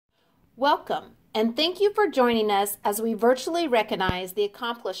Welcome, and thank you for joining us as we virtually recognize the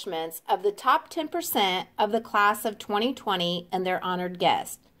accomplishments of the top 10% of the class of 2020 and their honored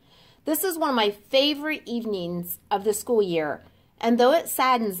guests. This is one of my favorite evenings of the school year, and though it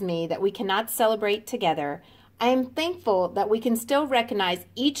saddens me that we cannot celebrate together, I am thankful that we can still recognize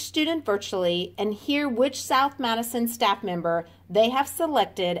each student virtually and hear which South Madison staff member they have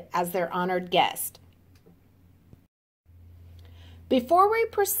selected as their honored guest. Before we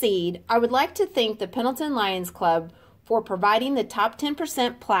proceed, I would like to thank the Pendleton Lions Club for providing the top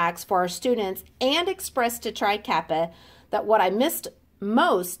 10% plaques for our students and express to Tri Kappa that what I missed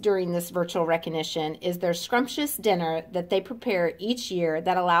most during this virtual recognition is their scrumptious dinner that they prepare each year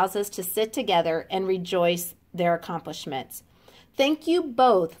that allows us to sit together and rejoice their accomplishments. Thank you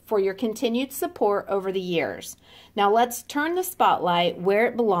both for your continued support over the years. Now let's turn the spotlight where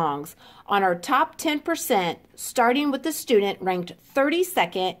it belongs on our top 10%, starting with the student ranked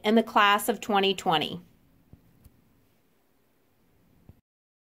 32nd in the class of 2020.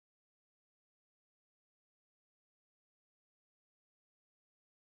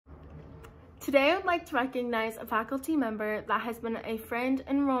 Today I would like to recognize a faculty member that has been a friend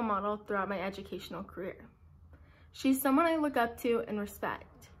and role model throughout my educational career. She's someone I look up to and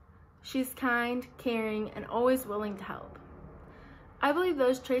respect. She's kind, caring, and always willing to help. I believe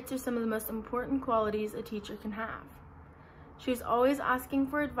those traits are some of the most important qualities a teacher can have. She's always asking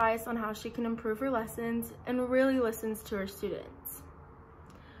for advice on how she can improve her lessons and really listens to her students.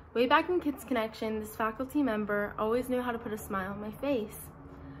 Way back in Kids Connection, this faculty member always knew how to put a smile on my face.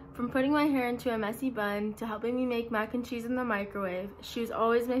 From putting my hair into a messy bun to helping me make mac and cheese in the microwave, she was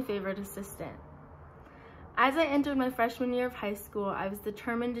always my favorite assistant. As I entered my freshman year of high school, I was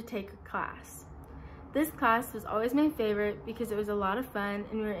determined to take her class. This class was always my favorite because it was a lot of fun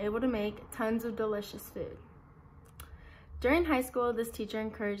and we were able to make tons of delicious food. During high school, this teacher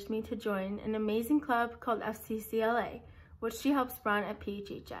encouraged me to join an amazing club called FCCLA, which she helps run at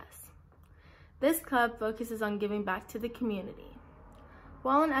PHHS. This club focuses on giving back to the community.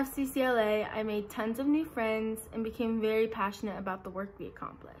 While in FCCLA, I made tons of new friends and became very passionate about the work we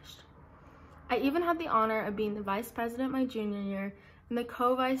accomplished. I even had the honor of being the vice president my junior year and the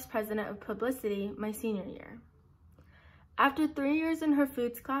co-vice president of publicity my senior year. After 3 years in her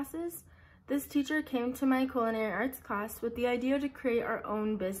foods classes, this teacher came to my culinary arts class with the idea to create our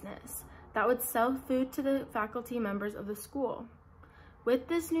own business that would sell food to the faculty members of the school. With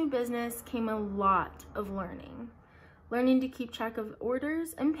this new business came a lot of learning to keep track of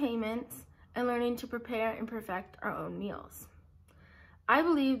orders and payments, and learning to prepare and perfect our own meals. I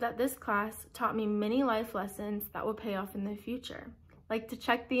believe that this class taught me many life lessons that will pay off in the future, like to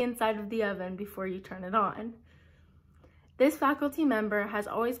check the inside of the oven before you turn it on. This faculty member has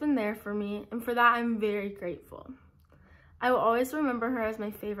always been there for me, and for that I'm very grateful. I will always remember her as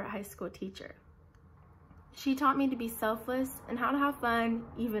my favorite high school teacher. She taught me to be selfless and how to have fun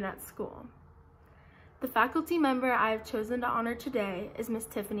even at school. The faculty member I have chosen to honor today is Miss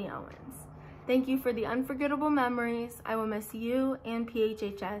Tiffany Owens. Thank you for the unforgettable memories. I will miss you and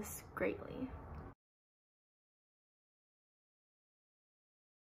PHHS greatly.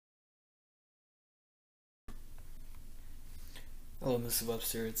 Hello, Mrs.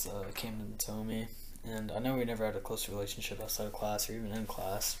 Webster. It's Camden Tomey, and I know we never had a close relationship outside of class or even in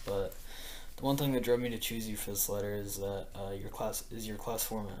class, but the one thing that drove me to choose you for this letter is that your class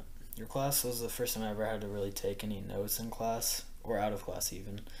format. Your class was the first time I ever had to really take any notes in class, or out of class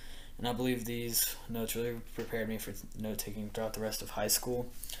even. And I believe these notes really prepared me for note-taking throughout the rest of high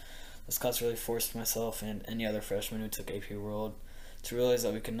school. This class really forced myself and any other freshman who took AP World to realize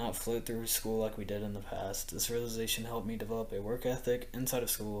that we could not float through school like we did in the past. This realization helped me develop a work ethic inside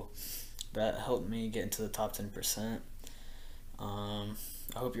of school that helped me get into the top 10%. I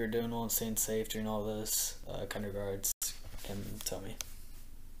hope you're doing well and staying safe during all this. Kind regards, Kim Tomey.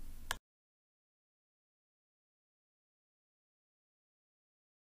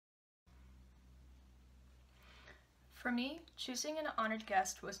 For me, choosing an honored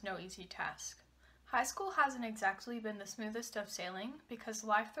guest was no easy task. High school hasn't exactly been the smoothest of sailing because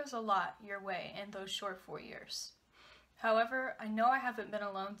life throws a lot your way in those short 4 years. However, I know I haven't been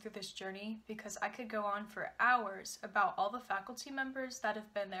alone through this journey because I could go on for hours about all the faculty members that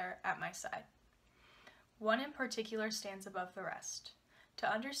have been there at my side. One in particular stands above the rest.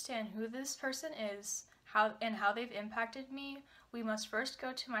 To understand who this person is how they've impacted me, we must first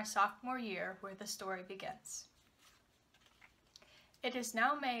go to my sophomore year where the story begins. It is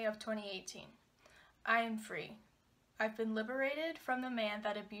now May of 2018. I am free. I've been liberated from the man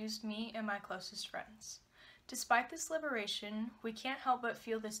that abused me and my closest friends. Despite this liberation, we can't help but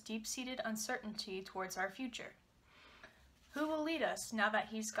feel this deep-seated uncertainty towards our future. Who will lead us now that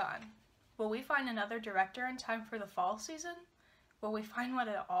he's gone? Will we find another director in time for the fall season? Will we find one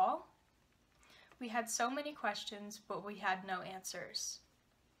at all? We had so many questions, but we had no answers.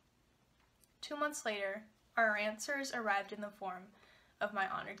 2 months later, our answers arrived in the form of my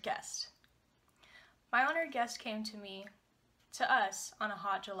honored guest. My honored guest came to us on a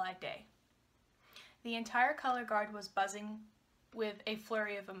hot July day. The entire color guard was buzzing with a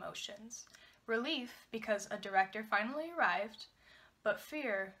flurry of emotions. Relief because a director finally arrived, but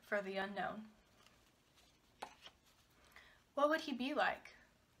fear for the unknown. What would he be like?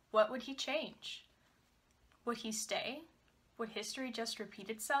 What would he change? Would he stay? Would history just repeat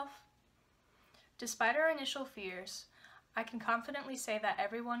itself? Despite our initial fears, I can confidently say that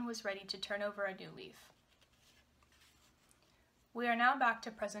everyone was ready to turn over a new leaf. We are now back to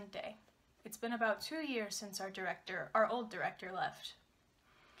present day. It's been about 2 years since our old director left.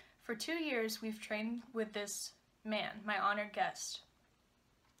 For 2 years, we've trained with this man, my honored guest.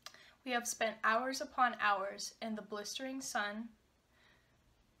 We have spent hours upon hours in the blistering sun,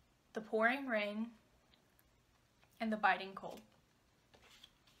 the pouring rain, and the biting cold.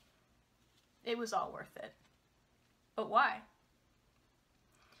 It was all worth it. But why?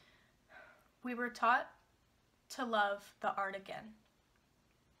 We were taught to love the art again.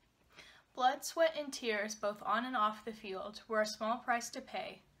 Blood, sweat, and tears, both on and off the field, were a small price to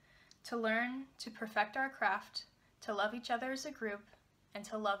pay, to learn, to perfect our craft, to love each other as a group, and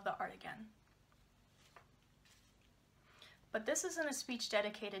to love the art again. But this isn't a speech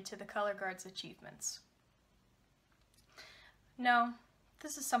dedicated to the color guard's achievements. No,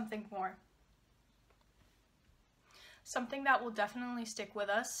 this is something more. Something that will definitely stick with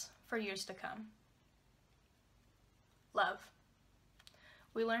us for years to come. Love.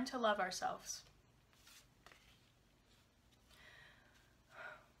 We learn to love ourselves.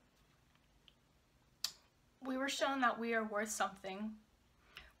 We were shown that we are worth something.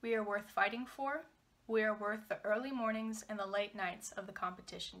 We are worth fighting for. We are worth the early mornings and the late nights of the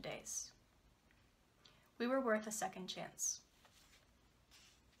competition days. We were worth a second chance.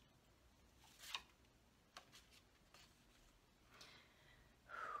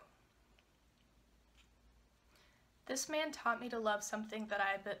 This man taught me to love something that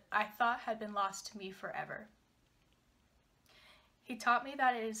I thought had been lost to me forever. He taught me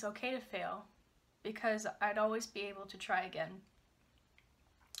that it is okay to fail, because I'd always be able to try again.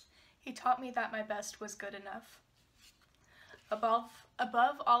 He taught me that my best was good enough. Above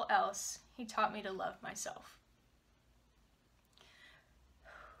all else, he taught me to love myself.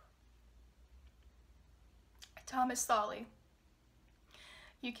 Thomas Thawley.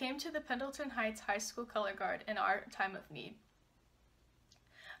 You came to the Pendleton Heights High School Color Guard in our time of need.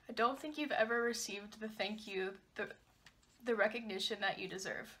 I don't think you've ever received the thank you, the recognition that you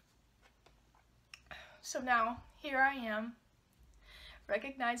deserve. So now, here I am,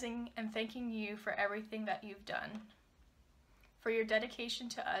 recognizing and thanking you for everything that you've done, for your dedication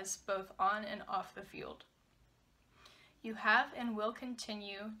to us both on and off the field. You have and will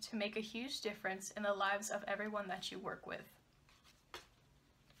continue to make a huge difference in the lives of everyone that you work with.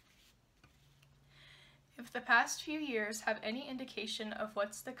 If the past few years have any indication of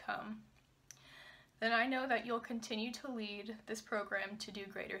what's to come, then I know that you'll continue to lead this program to do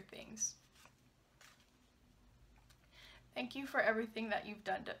greater things. Thank you for everything that you've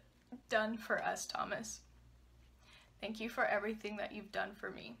done for us, Thomas. Thank you for everything that you've done for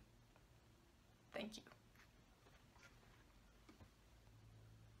me. Thank you.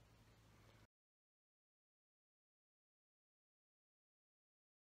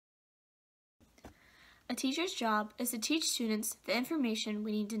 A teacher's job is to teach students the information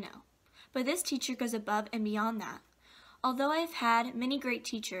we need to know, but this teacher goes above and beyond that. Although I've had many great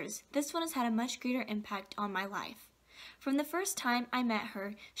teachers, this one has had a much greater impact on my life. From the first time I met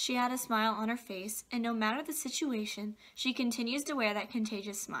her, she had a smile on her face, and no matter the situation, she continues to wear that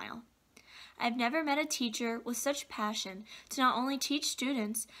contagious smile. I've never met a teacher with such passion to not only teach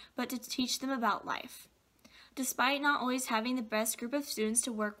students, but to teach them about life. Despite not always having the best group of students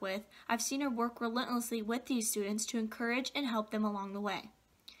to work with, I've seen her work relentlessly with these students to encourage and help them along the way.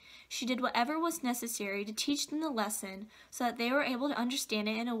 She did whatever was necessary to teach them the lesson so that they were able to understand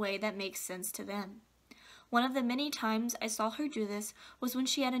it in a way that makes sense to them. One of the many times I saw her do this was when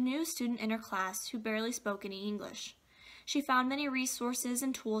she had a new student in her class who barely spoke any English. She found many resources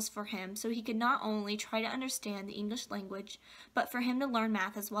and tools for him so he could not only try to understand the English language, but for him to learn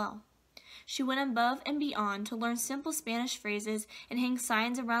math as well. She went above and beyond to learn simple Spanish phrases and hang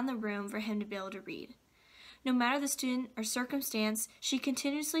signs around the room for him to be able to read. No matter the student or circumstance, she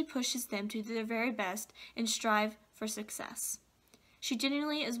continuously pushes them to do their very best and strive for success. She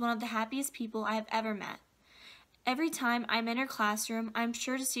genuinely is one of the happiest people I have ever met. Every time I'm in her classroom, I'm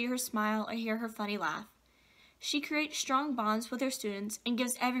sure to see her smile or hear her funny laugh. She creates strong bonds with her students and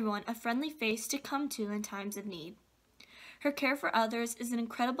gives everyone a friendly face to come to in times of need. Her care for others is an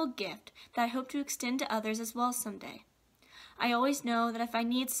incredible gift that I hope to extend to others as well someday. I always know that if I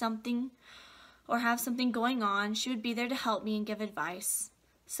need something or have something going on, she would be there to help me and give advice.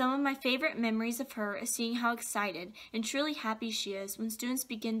 Some of my favorite memories of her is seeing how excited and truly happy she is when students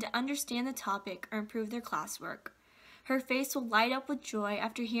begin to understand the topic or improve their classwork. Her face will light up with joy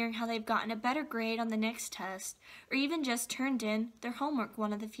after hearing how they've gotten a better grade on the next test or even just turned in their homework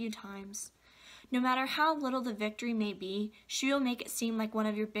one of the few times. No matter how little the victory may be, she will make it seem like one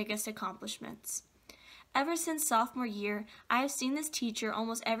of your biggest accomplishments. Ever since sophomore year, I have seen this teacher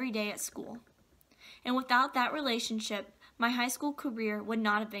almost every day at school. And without that relationship, my high school career would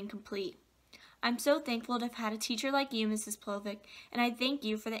not have been complete. I'm so thankful to have had a teacher like you, Mrs. Plovic, and I thank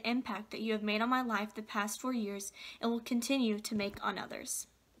you for the impact that you have made on my life the past 4 years and will continue to make on others.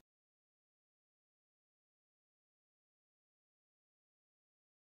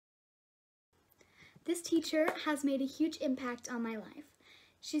 This teacher has made a huge impact on my life.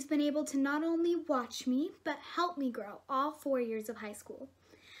 She's been able to not only watch me, but help me grow all 4 years of high school.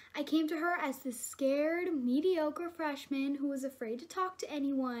 I came to her as this scared, mediocre freshman who was afraid to talk to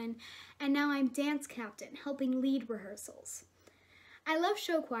anyone, and now I'm dance captain, helping lead rehearsals. I love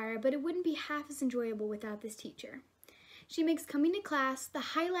show choir, but it wouldn't be half as enjoyable without this teacher. She makes coming to class the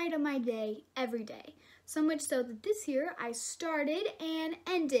highlight of my day every day, so much so that this year I started and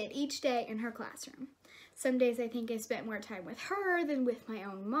ended each day in her classroom. Some days I think I spent more time with her than with my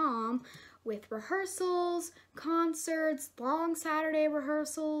own mom, with rehearsals, concerts, long Saturday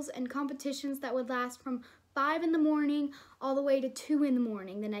rehearsals, and competitions that would last from 5 in the morning all the way to 2 in the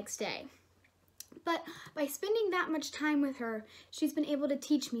morning the next day. But by spending that much time with her, she's been able to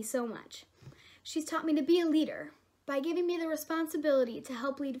teach me so much. She's taught me to be a leader by giving me the responsibility to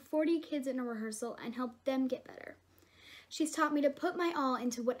help lead 40 kids in a rehearsal and help them get better. She's taught me to put my all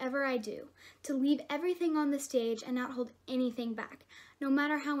into whatever I do, to leave everything on the stage and not hold anything back, no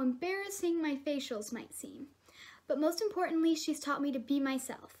matter how embarrassing my facials might seem. But most importantly, she's taught me to be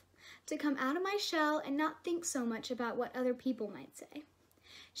myself, to come out of my shell and not think so much about what other people might say.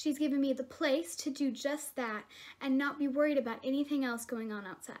 She's given me the place to do just that and not be worried about anything else going on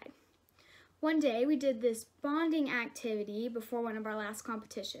outside. One day, we did this bonding activity before one of our last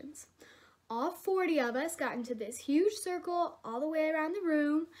competitions. All 40 of us got into this huge circle all the way around the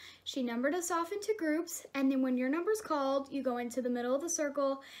room. She numbered us off into groups, and then when your number's called, you go into the middle of the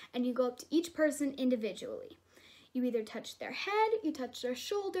circle and you go up to each person individually. You either touch their head, you touch their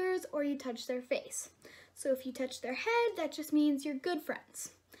shoulders, or you touch their face. So if you touch their head, that just means you're good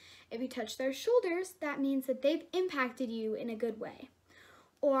friends. If you touch their shoulders, that means that they've impacted you in a good way.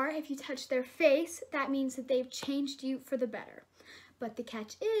 Or if you touch their face, that means that they've changed you for the better. But the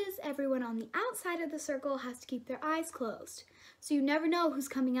catch is, everyone on the outside of the circle has to keep their eyes closed, so you never know who's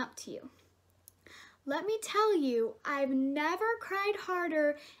coming up to you. Let me tell you, I've never cried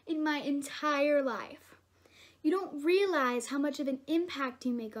harder in my entire life. You don't realize how much of an impact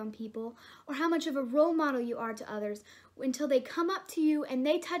you make on people or how much of a role model you are to others until they come up to you and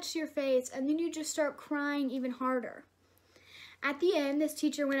they touch your face, and then you just start crying even harder. At the end, this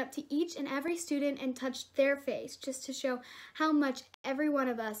teacher went up to each and every student and touched their face just to show how much every one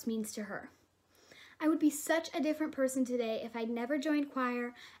of us means to her. I would be such a different person today if I'd never joined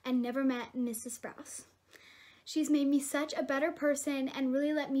choir and never met Mrs. Sprouse. She's made me such a better person and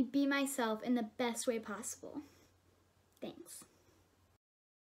really let me be myself in the best way possible. Thanks.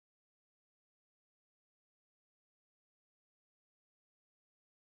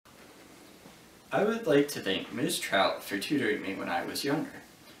 I would like to thank Ms. Trout for tutoring me when I was younger.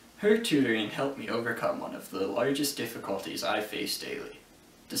 Her tutoring helped me overcome one of the largest difficulties I face daily,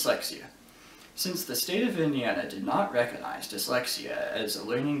 dyslexia. Since the state of Indiana did not recognize dyslexia as a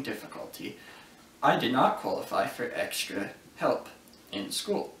learning difficulty, I did not qualify for extra help in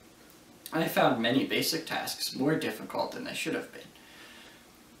school. I found many basic tasks more difficult than they should have been.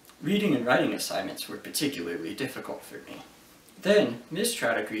 Reading and writing assignments were particularly difficult for me. Then, Ms.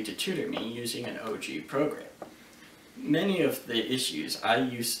 Trout agreed to tutor me using an OG program. Many of the issues I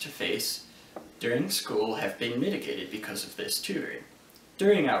used to face during school have been mitigated because of this tutoring.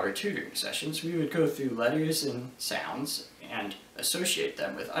 During our tutoring sessions, we would go through letters and sounds and associate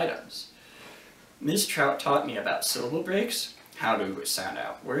them with items. Ms. Trout taught me about syllable breaks, how to sound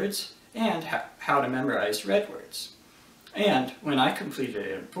out words, and how to memorize red words. And when I completed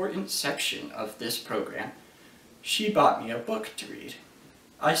an important section of this program, she bought me a book to read.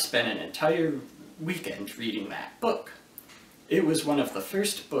 I spent an entire weekend reading that book. It was one of the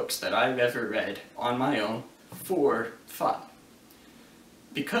first books that I've ever read on my own for fun.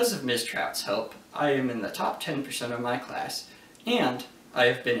 Because of Ms. Trout's help, I am in the top 10% of my class, and I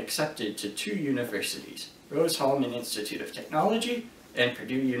have been accepted to 2 universities, Rose-Hulman Institute of Technology and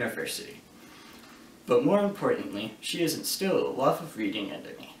Purdue University. But more importantly, she has instilled a love of reading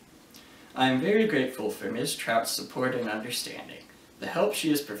into me. I am very grateful for Ms. Trout's support and understanding. The help she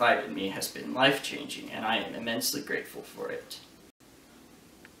has provided me has been life-changing, and I am immensely grateful for it.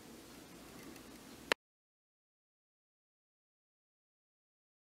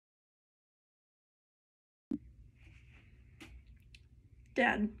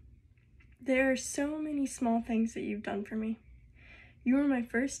 Dad, there are so many small things that you've done for me. You were my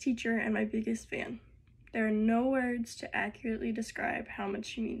first teacher and my biggest fan. There are no words to accurately describe how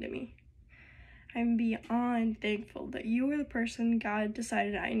much you mean to me. I'm beyond thankful that you were the person God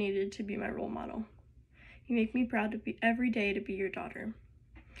decided I needed to be my role model. You make me proud to be every day to be your daughter.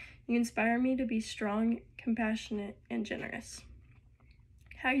 You inspire me to be strong, compassionate, and generous.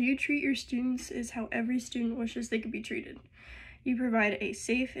 How you treat your students is how every student wishes they could be treated. You provide a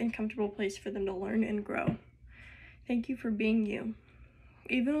safe and comfortable place for them to learn and grow. Thank you for being you,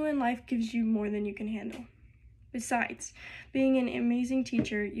 even when life gives you more than you can handle. Besides, being an amazing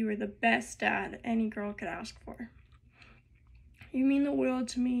teacher, you are the best dad any girl could ask for. You mean the world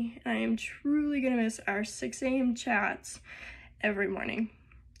to me, and I am truly going to miss our 6 a.m. chats every morning.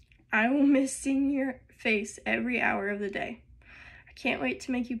 I will miss seeing your face every hour of the day. I can't wait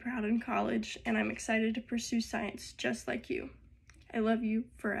to make you proud in college, and I'm excited to pursue science just like you. I love you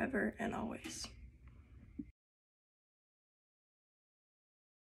forever and always.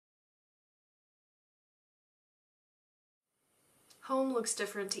 Home looks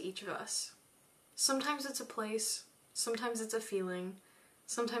different to each of us. Sometimes it's a place, sometimes it's a feeling,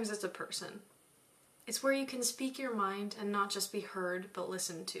 sometimes it's a person. It's where you can speak your mind and not just be heard, but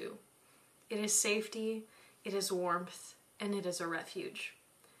listened to. It is safety, it is warmth, and it is a refuge.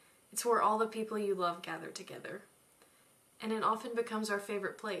 It's where all the people you love gather together. And it often becomes our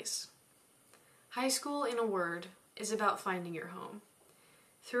favorite place. High school, in a word, is about finding your home.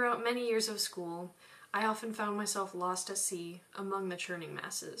 Throughout many years of school, I often found myself lost at sea among the churning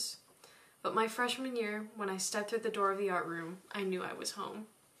masses. But my freshman year, when I stepped through the door of the art room, I knew I was home.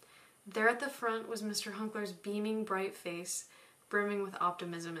 There at the front was Mr. Hunkler's beaming, bright face, brimming with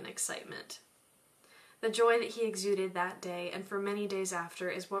optimism and excitement. The joy that he exuded that day and for many days after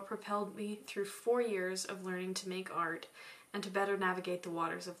is what propelled me through 4 years of learning to make art and to better navigate the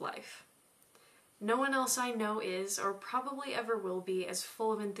waters of life. No one else I know is, or probably ever will be, as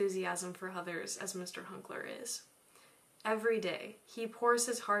full of enthusiasm for others as Mr. Hunkler is. Every day, he pours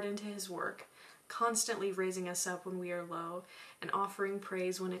his heart into his work, constantly raising us up when we are low and offering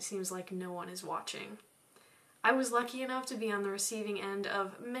praise when it seems like no one is watching. I was lucky enough to be on the receiving end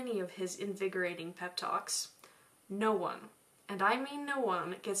of many of his invigorating pep talks. No one, and I mean no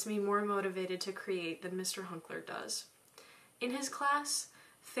one, gets me more motivated to create than Mr. Hunkler does. In his class,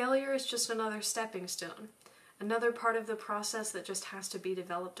 failure is just another stepping stone, another part of the process that just has to be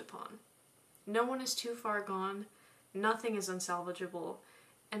developed upon. No one is too far gone, nothing is unsalvageable,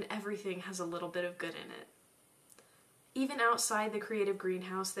 and everything has a little bit of good in it. Even outside the creative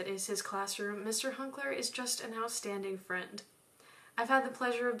greenhouse that is his classroom, Mr. Hunkler is just an outstanding friend. I've had the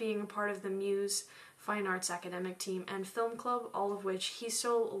pleasure of being a part of the Muse, Fine Arts Academic Team, and Film Club, all of which he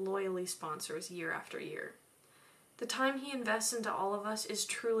so loyally sponsors year after year. The time he invests into all of us is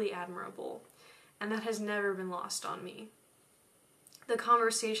truly admirable, and that has never been lost on me. The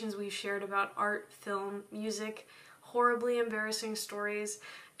conversations we've shared about art, film, music, horribly embarrassing stories,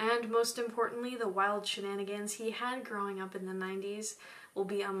 and most importantly, the wild shenanigans he had growing up in the 90s will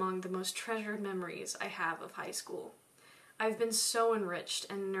be among the most treasured memories I have of high school. I've been so enriched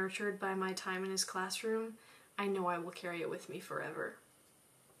and nurtured by my time in his classroom, I know I will carry it with me forever.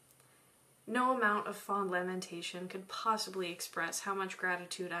 No amount of fond lamentation could possibly express how much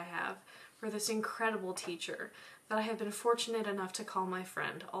gratitude I have for this incredible teacher that I have been fortunate enough to call my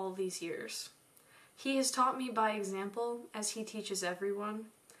friend all these years. He has taught me by example, as he teaches everyone,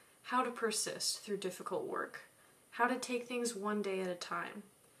 how to persist through difficult work, how to take things one day at a time,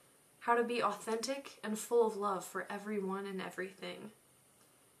 how to be authentic and full of love for everyone and everything.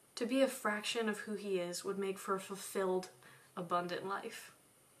 To be a fraction of who he is would make for a fulfilled, abundant life.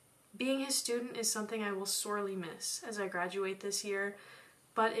 Being his student is something I will sorely miss as I graduate this year,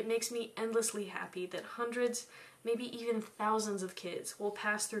 but it makes me endlessly happy that hundreds, maybe even thousands of kids will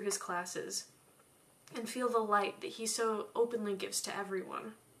pass through his classes and feel the light that he so openly gives to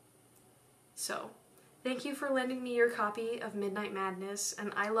everyone. So, thank you for lending me your copy of Midnight Madness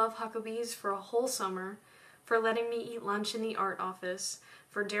and I Love Huckabees for a whole summer, for letting me eat lunch in the art office,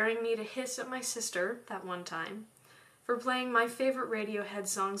 for daring me to hiss at my sister that one time, for playing my favorite Radiohead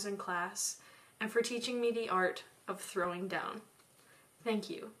songs in class, and for teaching me the art of throwing down. Thank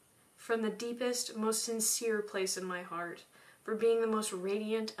you, from the deepest, most sincere place in my heart, for being the most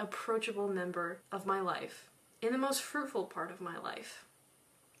radiant, approachable member of my life, in the most fruitful part of my life.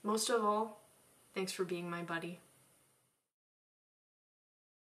 Most of all, thanks for being my buddy.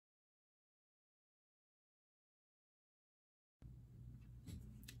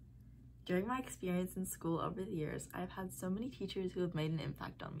 During my experience in school over the years, I've had so many teachers who have made an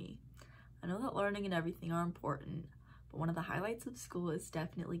impact on me. I know that learning and everything are important, but one of the highlights of school is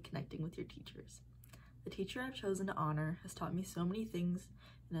definitely connecting with your teachers. The teacher I've chosen to honor has taught me so many things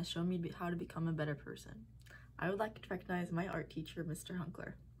and has shown me how to become a better person. I would like to recognize my art teacher, Mr.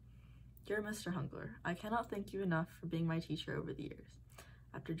 Hunkler. Dear Mr. Hunkler, I cannot thank you enough for being my teacher over the years.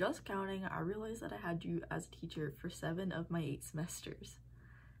 After just counting, I realized that I had you as a teacher for 7 of my 8 semesters.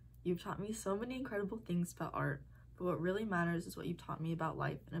 You've taught me so many incredible things about art, but what really matters is what you've taught me about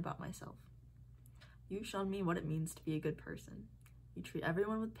life and about myself. You've shown me what it means to be a good person. You treat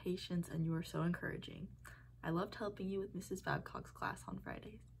everyone with patience and you are so encouraging. I loved helping you with Mrs. Babcock's class on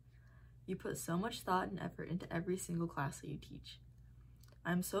Fridays. You put so much thought and effort into every single class that you teach.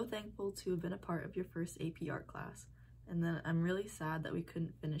 I'm so thankful to have been a part of your first AP art class, and then I'm really sad that we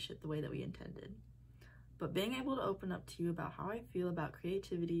couldn't finish it the way that we intended. But being able to open up to you about how I feel about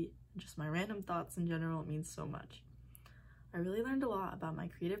creativity and just my random thoughts in general means so much. I really learned a lot about my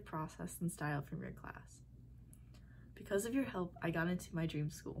creative process and style from your class. Because of your help, I got into my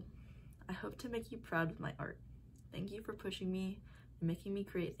dream school. I hope to make you proud with my art. Thank you for pushing me and making me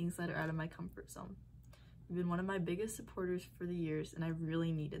create things that are out of my comfort zone. You've been one of my biggest supporters for the years, and I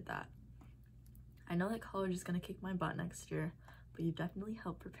really needed that. I know that college is going to kick my butt next year, but you've definitely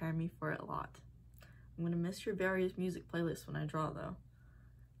helped prepare me for it a lot. I'm going to miss your various music playlists when I draw, though.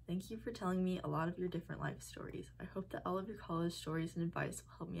 Thank you for telling me a lot of your different life stories. I hope that all of your college stories and advice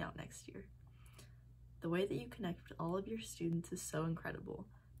will help me out next year. The way that you connect with all of your students is so incredible.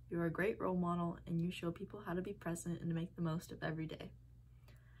 You're a great role model, and you show people how to be present and to make the most of every day.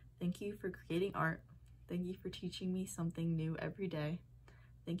 Thank you for creating art. Thank you for teaching me something new every day.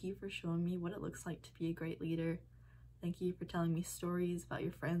 Thank you for showing me what it looks like to be a great leader. Thank you for telling me stories about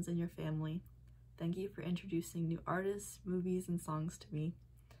your friends and your family. Thank you for introducing new artists, movies, and songs to me.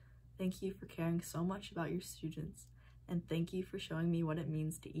 Thank you for caring so much about your students, and thank you for showing me what it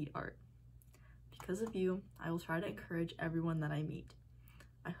means to eat art. Because of you, I will try to encourage everyone that I meet.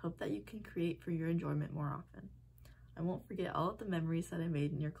 I hope that you can create for your enjoyment more often. I won't forget all of the memories that I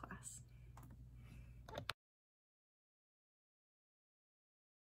made in your class.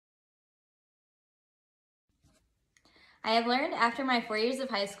 I have learned after my 4 years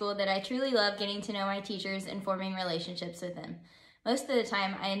of high school that I truly love getting to know my teachers and forming relationships with them. Most of the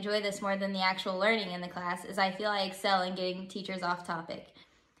time, I enjoy this more than the actual learning in the class, as I feel I excel in getting teachers off topic.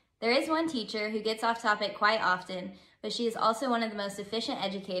 There is one teacher who gets off topic quite often, but she is also one of the most efficient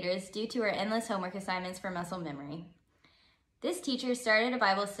educators due to her endless homework assignments for muscle memory. This teacher started a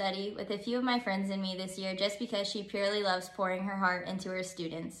Bible study with a few of my friends and me this year just because she purely loves pouring her heart into her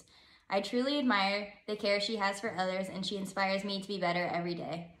students. I truly admire the care she has for others, and she inspires me to be better every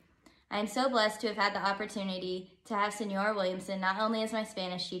day. I am so blessed to have had the opportunity to have Senora Williamson not only as my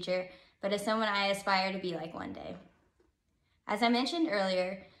Spanish teacher, but as someone I aspire to be like one day. As I mentioned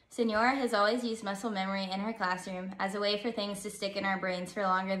earlier, Senora has always used muscle memory in her classroom as a way for things to stick in our brains for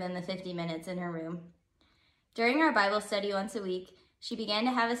longer than the 50 minutes in her room. During our Bible study once a week, she began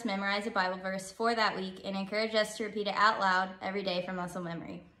to have us memorize a Bible verse for that week and encouraged us to repeat it out loud every day for muscle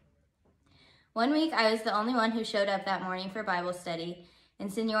memory. One week, I was the only one who showed up that morning for Bible study,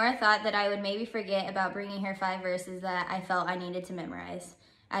 and Senora thought that I would maybe forget about bringing her 5 verses that I felt I needed to memorize,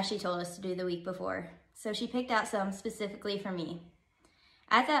 as she told us to do the week before. So she picked out some specifically for me.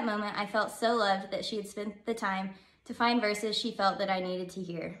 At that moment, I felt so loved that she had spent the time to find verses she felt that I needed to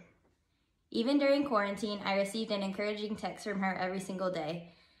hear. Even during quarantine, I received an encouraging text from her every single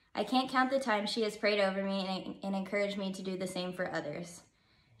day. I can't count the times she has prayed over me and encouraged me to do the same for others.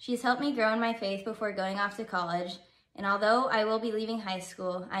 She's helped me grow in my faith before going off to college, and although I will be leaving high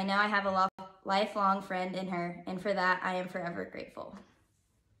school, I know I have a lifelong friend in her, and for that, I am forever grateful.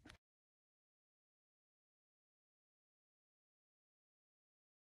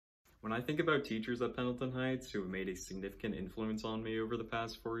 When I think about teachers at Pendleton Heights who have made a significant influence on me over the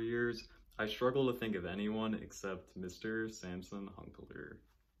past 4 years, I struggle to think of anyone except Mr. Samson Hunkler.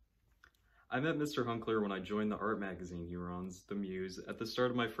 I met Mr. Hunkler when I joined the art magazine he runs, The Muse, at the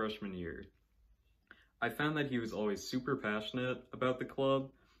start of my freshman year. I found that he was always super passionate about the club,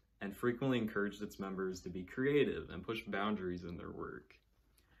 and frequently encouraged its members to be creative and push boundaries in their work.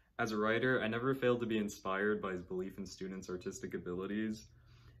 As a writer, I never failed to be inspired by his belief in students' artistic abilities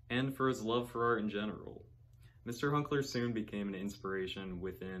and for his love for art in general. Mr. Hunkler soon became an inspiration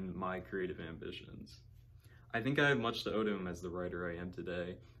within my creative ambitions. I think I have much to owe to him as the writer I am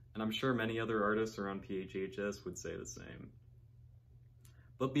today, and I'm sure many other artists around PHHS would say the same.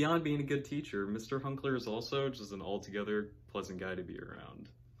 But beyond being a good teacher, Mr. Hunkler is also just an altogether pleasant guy to be around.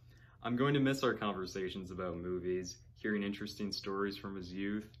 I'm going to miss our conversations about movies, hearing interesting stories from his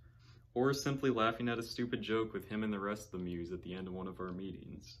youth, or simply laughing at a stupid joke with him and the rest of the Muse at the end of one of our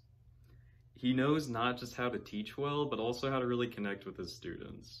meetings. He knows not just how to teach well, but also how to really connect with his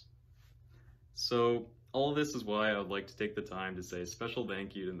students. So, all of this is why I would like to take the time to say a special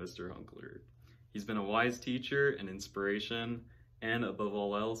thank you to Mr. Hunkler. He's been a wise teacher, an inspiration, and above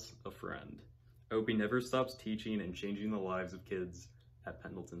all else, a friend. I hope he never stops teaching and changing the lives of kids at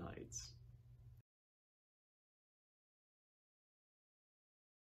Pendleton Heights.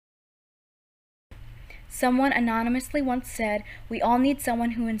 Someone anonymously once said, "We all need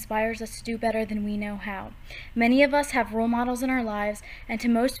someone who inspires us to do better than we know how." Many of us have role models in our lives, and to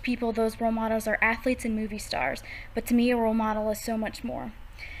most people those role models are athletes and movie stars, but to me a role model is so much more.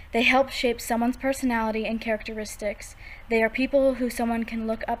 They help shape someone's personality and characteristics. They are people who someone can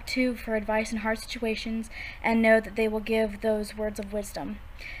look up to for advice in hard situations and know that they will give those words of wisdom.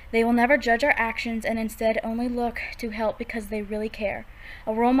 They will never judge our actions and instead only look to help because they really care.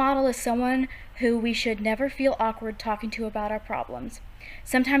 A role model is someone who we should never feel awkward talking to about our problems.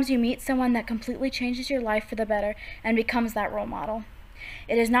 Sometimes you meet someone that completely changes your life for the better and becomes that role model.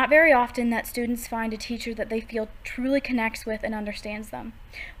 It is not very often that students find a teacher that they feel truly connects with and understands them.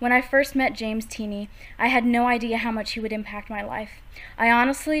 When I first met James Teeney, I had no idea how much he would impact my life. I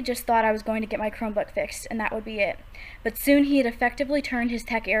honestly just thought I was going to get my Chromebook fixed, and that would be it. But soon he had effectively turned his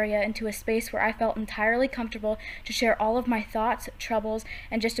tech area into a space where I felt entirely comfortable to share all of my thoughts, troubles,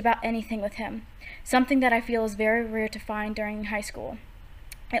 and just about anything with him. Something that I feel is very rare to find during high school.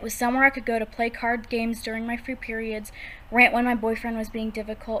 It was somewhere I could go to play card games during my free periods, rant when my boyfriend was being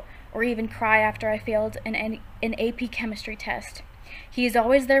difficult, or even cry after I failed an AP chemistry test. He is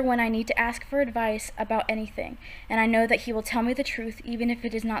always there when I need to ask for advice about anything, and I know that he will tell me the truth even if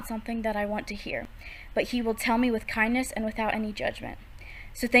it is not something that I want to hear. But he will tell me with kindness and without any judgment.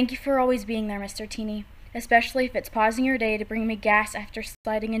 So thank you for always being there, Mr. Teeney, especially if it's pausing your day to bring me gas after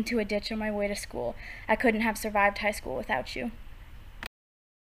sliding into a ditch on my way to school. I couldn't have survived high school without you.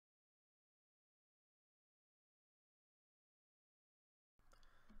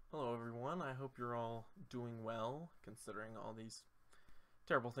 Hello everyone, I hope you're all doing well, considering all these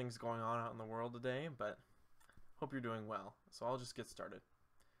terrible things going on out in the world today, but hope you're doing well, so I'll just get started.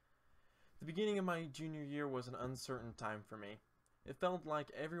 The beginning of my junior year was an uncertain time for me. It felt like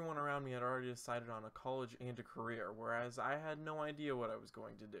everyone around me had already decided on a college and a career, whereas I had no idea what I was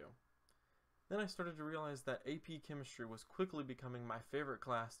going to do. Then I started to realize that AP Chemistry was quickly becoming my favorite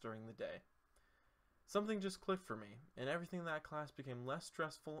class during the day. Something just clicked for me, and everything in that class became less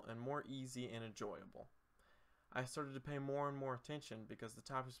stressful and more easy and enjoyable. I started to pay more and more attention because the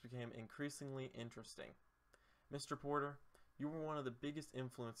topics became increasingly interesting. Mr. Porter, you were one of the biggest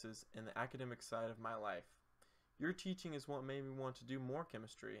influences in the academic side of my life. Your teaching is what made me want to do more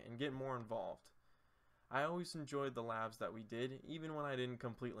chemistry and get more involved. I always enjoyed the labs that we did, even when I didn't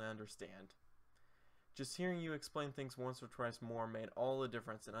completely understand. Just hearing you explain things once or twice more made all the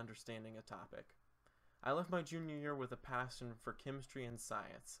difference in understanding a topic. I left my junior year with a passion for chemistry and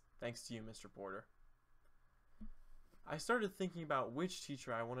science, thanks to you, Mr. Porter. I started thinking about which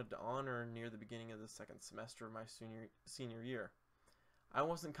teacher I wanted to honor near the beginning of the second semester of my senior year. I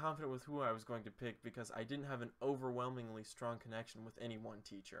wasn't confident with who I was going to pick because I didn't have an overwhelmingly strong connection with any one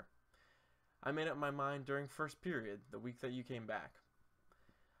teacher. I made up my mind during first period, the week that you came back.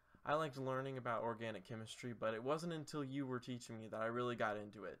 I liked learning about organic chemistry, but it wasn't until you were teaching me that I really got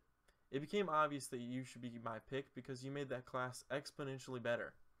into it. It became obvious that you should be my pick because you made that class exponentially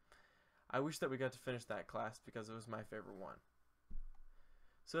better. I wish that we got to finish that class because it was my favorite one.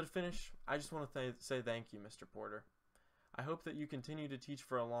 So to finish, I just want to say thank you, Mr. Porter. I hope that you continue to teach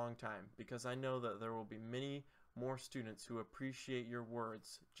for a long time because I know that there will be many more students who appreciate your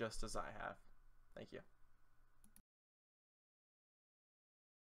words just as I have. Thank you.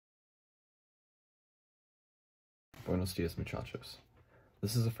 Buenos dias, muchachos.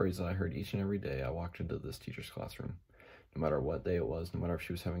 This is a phrase that I heard each and every day I walked into this teacher's classroom. No matter what day it was, no matter if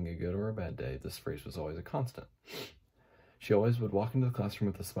she was having a good or a bad day, this phrase was always a constant. She always would walk into the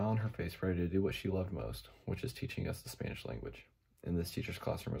classroom with a smile on her face, ready to do what she loved most, which is teaching us the Spanish language. In this teacher's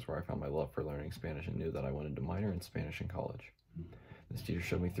classroom is where I found my love for learning Spanish and knew that I wanted to minor in Spanish in college. This teacher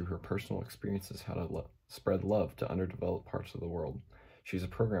showed me through her personal experiences how to spread love to underdeveloped parts of the world. She has a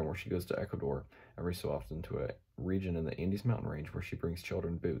program where she goes to Ecuador every so often to a region in the Andes mountain range where she brings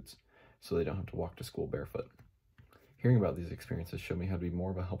children boots so they don't have to walk to school barefoot. Hearing about these experiences showed me how to be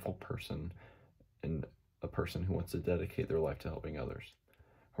more of a helpful person and a person who wants to dedicate their life to helping others.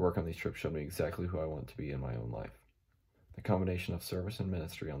 Her work on these trips showed me exactly who I want to be in my own life. The combination of service and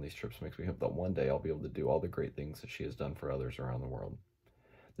ministry on these trips makes me hope that one day I'll be able to do all the great things that she has done for others around the world.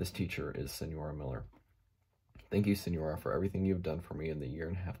 This teacher is Senora Miller. Thank you, Senora, for everything you've done for me in the year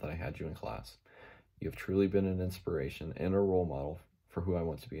and a half that I had you in class. You have truly been an inspiration and a role model for who I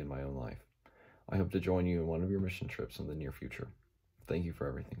want to be in my own life. I hope to join you in one of your mission trips in the near future. Thank you for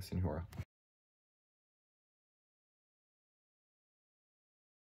everything, Senora.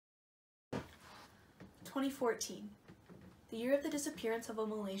 (2014), the year of the disappearance of a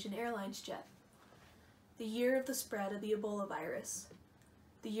Malaysian Airlines jet, the year of the spread of the Ebola virus,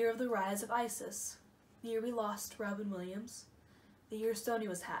 the year of the rise of ISIS, the year we lost Robin Williams, the year Sony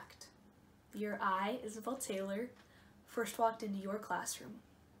was hacked, the year I, Isabel Taylor, first walked into your classroom,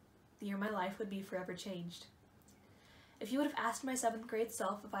 the year my life would be forever changed. If you would have asked my 7th grade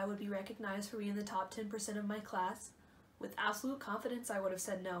self if I would be recognized for being in the top 10% of my class, with absolute confidence I would have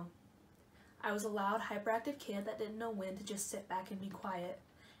said no. I was a loud, hyperactive kid that didn't know when to just sit back and be quiet,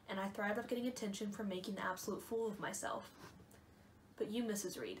 and I thrived off getting attention from making an absolute fool of myself. But you,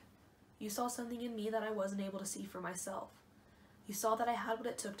 Mrs. Reed, you saw something in me that I wasn't able to see for myself. You saw that I had what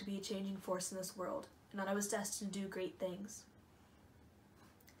it took to be a changing force in this world, and that I was destined to do great things.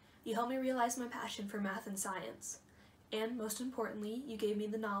 You helped me realize my passion for math and science, and most importantly, you gave me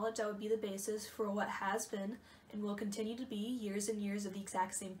the knowledge that would be the basis for what has been and will continue to be years and years of the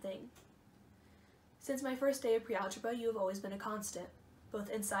exact same thing. Since my first day of pre-algebra, you have always been a constant,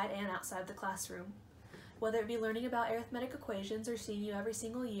 both inside and outside the classroom. Whether it be learning about arithmetic equations or seeing you every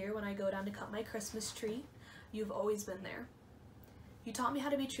single year when I go down to cut my Christmas tree, you've always been there. You taught me how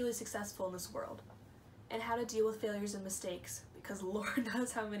to be truly successful in this world, and how to deal with failures and mistakes, because Lord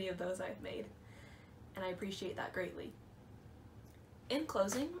knows how many of those I've made, and I appreciate that greatly. In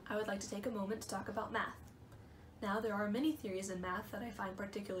closing, I would like to take a moment to talk about math. Now, there are many theories in math that I find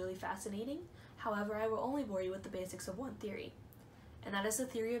particularly fascinating. However, I will only bore you with the basics of one theory, and that is the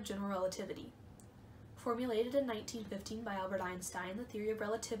theory of general relativity. Formulated in 1915 by Albert Einstein, the theory of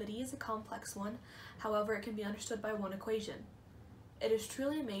relativity is a complex one, however it can be understood by one equation. It is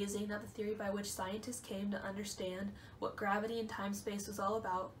truly amazing that the theory by which scientists came to understand what gravity and time-space was all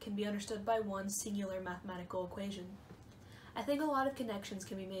about can be understood by one singular mathematical equation. I think a lot of connections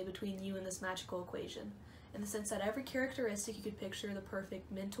can be made between you and this magical equation, in the sense that every characteristic you could picture the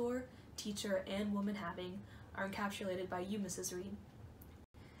perfect mentor, teacher, and woman having are encapsulated by you, Mrs. Reed.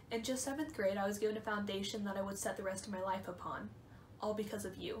 In just 7th grade, I was given a foundation that I would set the rest of my life upon, all because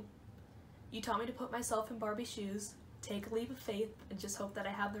of you. You taught me to put myself in Barbie's shoes, take a leap of faith, and just hope that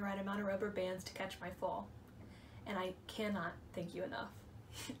I have the right amount of rubber bands to catch my fall. And I cannot thank you enough.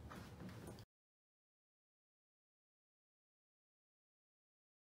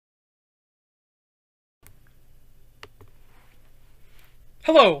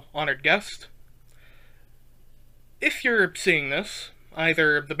 Hello, honored guest. If you're seeing this,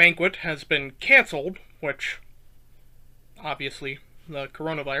 either the banquet has been cancelled, which, obviously, the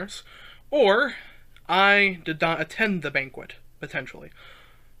coronavirus, or I did not attend the banquet, potentially,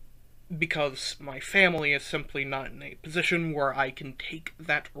 because my family is simply not in a position where I can take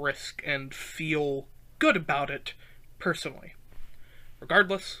that risk and feel good about it personally.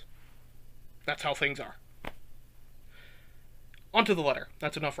 Regardless, that's how things are. Onto the letter.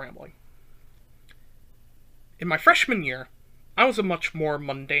 That's enough rambling. In my freshman year, I was a much more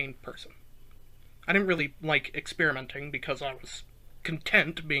mundane person. I didn't really like experimenting because I was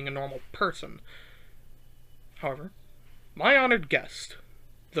content being a normal person. However, my honored guest,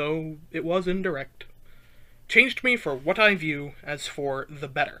 though it was indirect, changed me for what I view as for the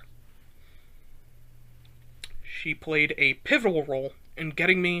better. She played a pivotal role in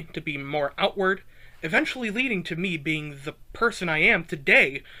getting me to be more outward, eventually leading to me being the person I am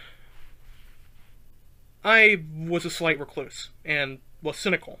today. I was a slight recluse, and was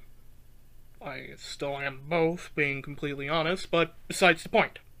cynical. I still am both, being completely honest, but besides the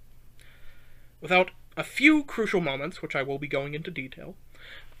point. Without a few crucial moments, which I will be going into detail,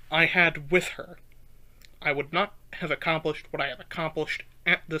 I had with her, I would not have accomplished what I have accomplished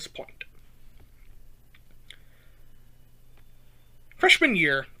at this point. Freshman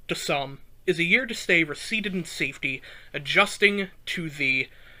year, to some, is a year to stay reseated in safety, adjusting to the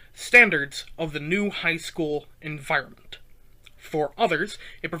standards of the new high school environment. For others,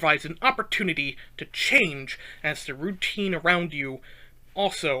 it provides an opportunity to change as the routine around you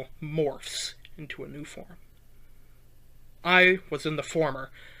also morphs into a new form. I was in the former.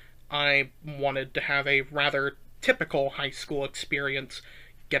 I wanted to have a rather typical high school experience.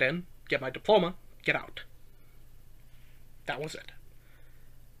 Get in, get my diploma, get out. That was it.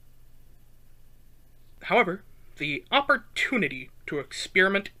 However, the opportunity to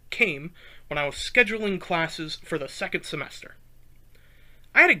experiment came when I was scheduling classes for the second semester.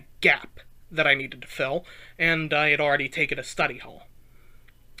 I had a gap that I needed to fill, and I had already taken a study hall.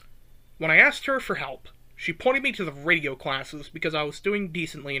 When I asked her for help, she pointed me to the radio classes because I was doing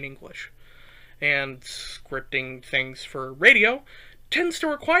decently in English. And scripting things for radio tends to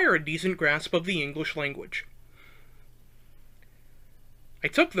require a decent grasp of the English language. I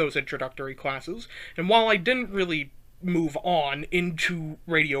took those introductory classes, and while I didn't really move on into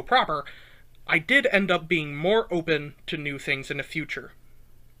radio proper, I did end up being more open to new things in the future.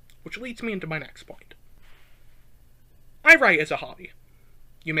 Which leads me into my next point. I write as a hobby.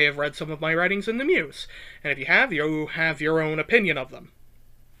 You may have read some of my writings in the Muse, and if you have your own opinion of them.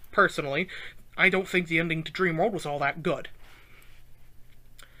 Personally, I don't think the ending to Dreamworld was all that good.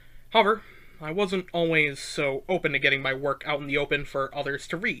 However, I wasn't always so open to getting my work out in the open for others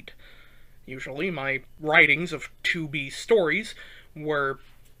to read. Usually, my writings of 2B stories were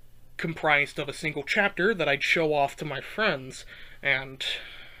comprised of a single chapter that I'd show off to my friends, and,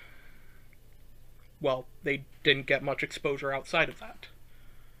 well, they didn't get much exposure outside of that.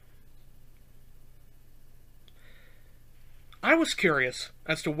 I was curious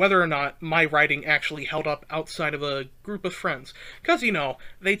as to whether or not my writing actually held up outside of a group of friends, because, you know,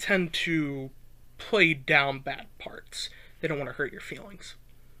 they tend to play down bad parts. They don't want to hurt your feelings.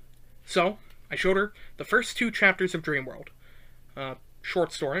 So, I showed her the first 2 chapters of Dreamworld, a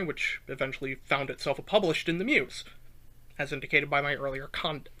short story which eventually found itself published in the Muse, as indicated by my earlier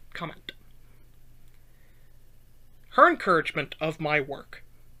comment. Her encouragement of my work,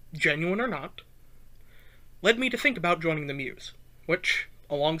 genuine or not, led me to think about joining the Muse, which,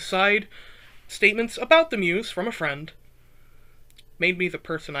 alongside statements about the Muse from a friend, made me the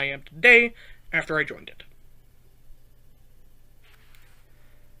person I am today after I joined it.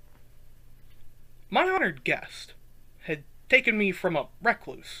 My honored guest had taken me from a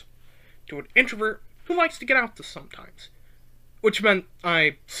recluse to an introvert who likes to get out sometimes, which meant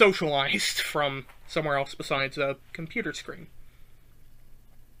I socialized from somewhere else besides a computer screen.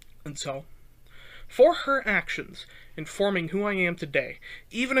 And so, for her actions in forming who I am today,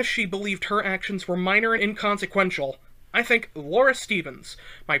 even if she believed her actions were minor and inconsequential, I thank Laura Stevens,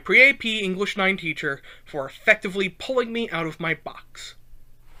 my pre-AP English 9 teacher, for effectively pulling me out of my box.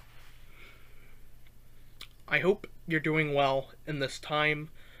 I hope you're doing well in this time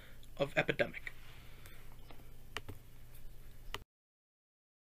of epidemic.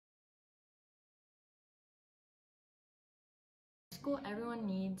 School, everyone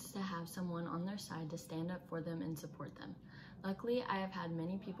needs to have someone on their side to stand up for them and support them. Luckily, I have had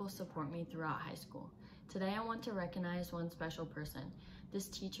many people support me throughout high school. Today, I want to recognize one special person. This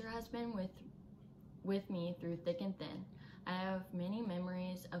teacher has been with me through thick and thin. I have many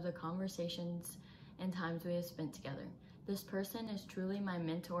memories of the conversations and times we have spent together. This person is truly my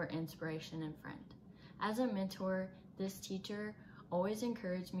mentor, inspiration, and friend. As a mentor, this teacher always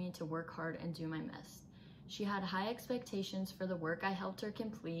encouraged me to work hard and do my best. She had high expectations for the work I helped her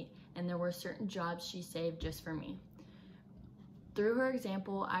complete, and there were certain jobs she saved just for me. Through her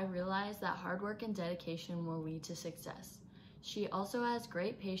example, I realized that hard work and dedication will lead to success. She also has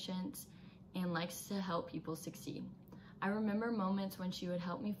great patience and likes to help people succeed. I remember moments when she would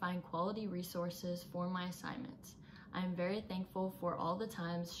help me find quality resources for my assignments. I am very thankful for all the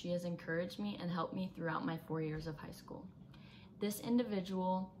times she has encouraged me and helped me throughout my 4 years of high school. This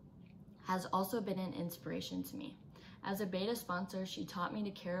individual has also been an inspiration to me. As a beta sponsor, she taught me to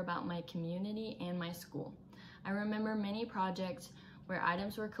care about my community and my school. I remember many projects where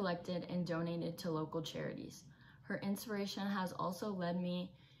items were collected and donated to local charities. Her inspiration has also led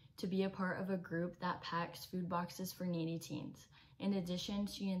me to be a part of a group that packs food boxes for needy teens. In addition,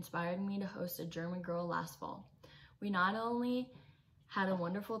 she inspired me to host a German Girl last fall. We not only had a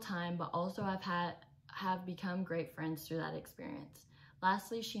wonderful time, but also have become great friends through that experience.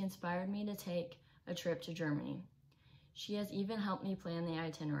 Lastly, she inspired me to take a trip to Germany. She has even helped me plan the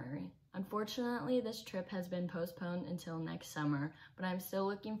itinerary. Unfortunately, this trip has been postponed until next summer, but I'm still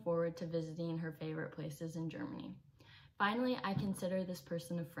looking forward to visiting her favorite places in Germany. Finally, I consider this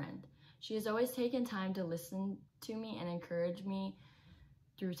person a friend. She has always taken time to listen to me and encourage me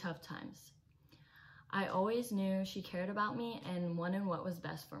through tough times. I always knew she cared about me and wanted what was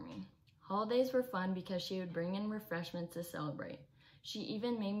best for me. Holidays were fun because she would bring in refreshments to celebrate. She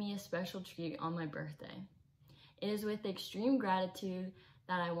even made me a special treat on my birthday. It is with extreme gratitude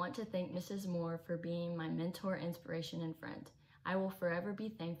that I want to thank Mrs. Moore for being my mentor, inspiration, and friend. I will forever be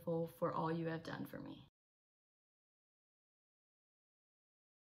thankful for all you have done for me.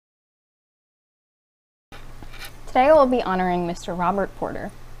 Today I will be honoring Mr. Robert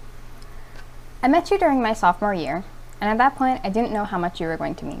Porter. I met you during my sophomore year, and at that point I didn't know how much you were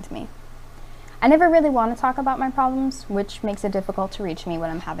going to mean to me. I never really want to talk about my problems, which makes it difficult to reach me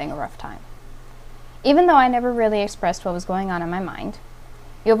when I'm having a rough time. Even though I never really expressed what was going on in my mind,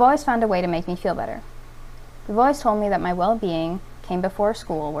 you have always found a way to make me feel better. You've always told me that my well-being came before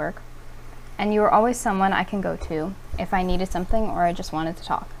schoolwork, and you were always someone I can go to if I needed something or I just wanted to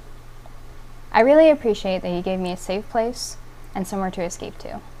talk. I really appreciate that you gave me a safe place and somewhere to escape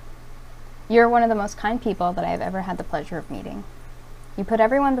to. You're one of the most kind people that I have ever had the pleasure of meeting. You put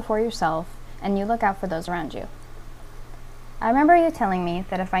everyone before yourself, and you look out for those around you. I remember you telling me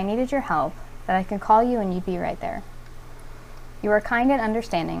that if I needed your help, that I could call you and you'd be right there. You are kind and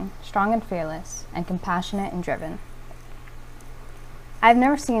understanding, strong and fearless, and compassionate and driven. I've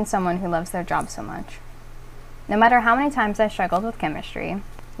never seen someone who loves their job so much. No matter how many times I struggled with chemistry,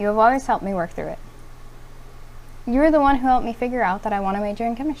 you have always helped me work through it. You were the one who helped me figure out that I want to major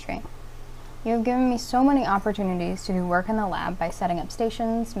in chemistry. You have given me so many opportunities to do work in the lab by setting up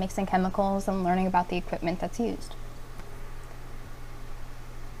stations, mixing chemicals, and learning about the equipment that's used.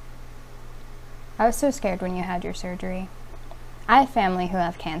 I was so scared when you had your surgery. I have family who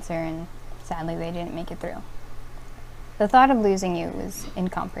have cancer, and sadly they didn't make it through. The thought of losing you was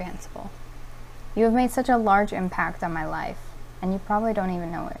incomprehensible. You have made such a large impact on my life, and you probably don't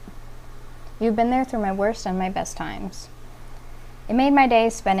even know it. You've been there through my worst and my best times. It made my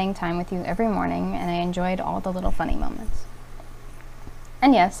days spending time with you every morning, and I enjoyed all the little funny moments.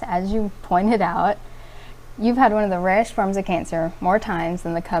 And yes, as you pointed out, you've had one of the rarest forms of cancer more times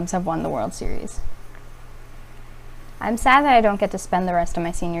than the Cubs have won the World Series. I'm sad that I don't get to spend the rest of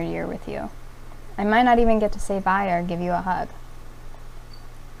my senior year with you. I might not even get to say bye or give you a hug.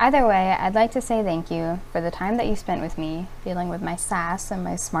 Either way, I'd like to say thank you for the time that you spent with me, dealing with my sass and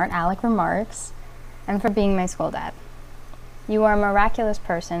my smart aleck remarks, and for being my school dad. You are a miraculous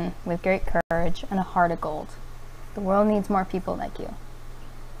person with great courage and a heart of gold. The world needs more people like you.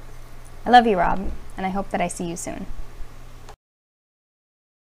 I love you, Rob, and I hope that I see you soon.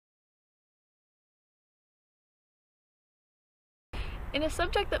 In a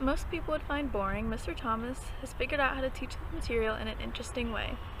subject that most people would find boring, Mr. Thomas has figured out how to teach the material in an interesting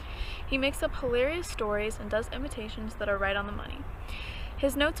way. He makes up hilarious stories and does imitations that are right on the money.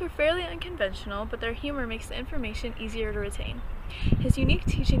 His notes are fairly unconventional, but their humor makes the information easier to retain. His unique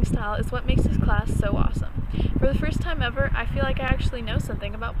teaching style is what makes his class so awesome. For the first time ever, I feel like I actually know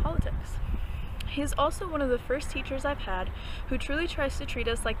something about politics. He is also one of the first teachers I've had who truly tries to treat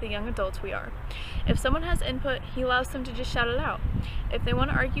us like the young adults we are. If someone has input, he allows them to just shout it out. If they want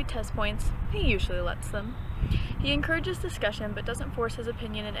to argue test points, he usually lets them. He encourages discussion but doesn't force his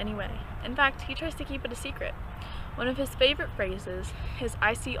opinion in any way. In fact, he tries to keep it a secret. One of his favorite phrases is,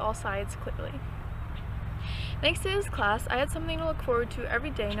 "I see all sides clearly." Thanks to his class, I had something to look forward to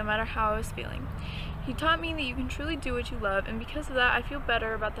every day no matter how I was feeling. He taught me that you can truly do what you love, and because of that I feel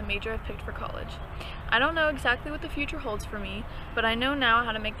better about the major I've picked for college. I don't know exactly what the future holds for me, but I know now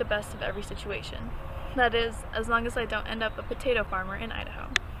how to make the best of every situation. That is, as long as I don't end up a potato farmer in Idaho.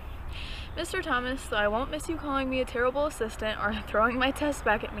 Mr. Thomas, though I won't miss you calling me a terrible assistant or throwing my tests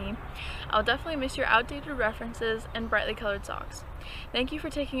back at me, I'll definitely miss your outdated references and brightly colored socks. Thank you for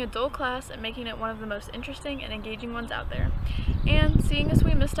taking a dull class and making it one of the most interesting and engaging ones out there. And seeing as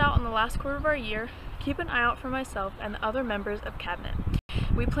we missed out on the last quarter of our year, keep an eye out for myself and the other members of Cabinet.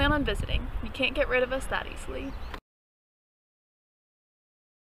 We plan on visiting. You can't get rid of us that easily.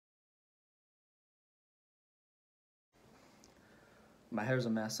 My hair's a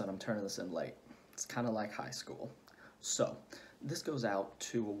mess and I'm turning this in late. It's kind of like high school. So, this goes out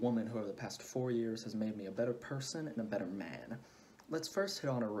to a woman who over the past 4 years has made me a better person and a better man. Let's first hit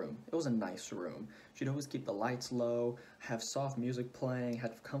on her room. It was a nice room. She'd always keep the lights low, have soft music playing,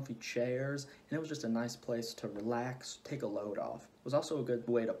 had comfy chairs, and it was just a nice place to relax, take a load off. It was also a good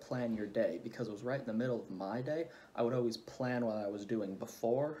way to plan your day because it was right in the middle of my day. I would always plan what I was doing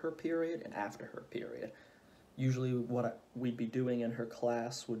before her period and after her period. Usually what we'd be doing in her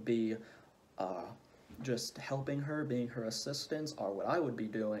class would be just helping her, being her assistants, or what I would be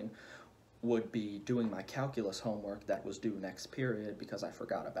doing would be doing my calculus homework that was due next period because I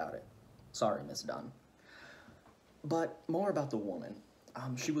forgot about it. Sorry, Miss Dunn. But more about the woman.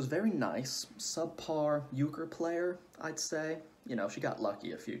 She was very nice, subpar euchre player, I'd say. You know, she got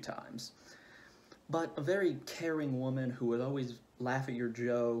lucky a few times. But a very caring woman who would always laugh at your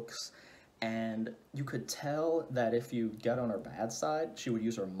jokes And you could tell that if you got on her bad side, she would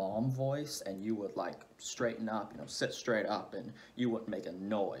use her mom voice, and you would like straighten up, sit straight up, and you wouldn't make a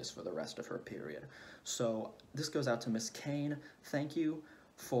noise for the rest of her period. So this goes out to Miss Kane. Thank you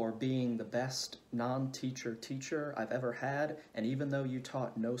for being the best non-teacher teacher I've ever had, and even though you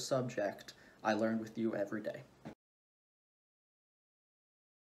taught no subject, I learned with you every day.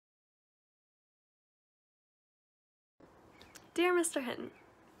 Dear Mr. Hinton,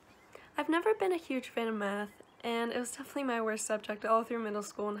 I've never been a huge fan of math, and it was definitely my worst subject all through middle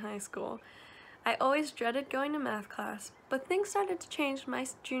school and high school. I always dreaded going to math class, but things started to change my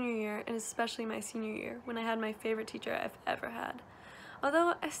junior year and especially my senior year when I had my favorite teacher I've ever had.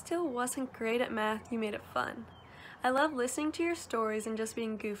 Although I still wasn't great at math, you made it fun. I love listening to your stories and just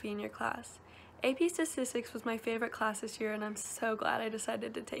being goofy in your class. AP Statistics was my favorite class this year, and I'm so glad I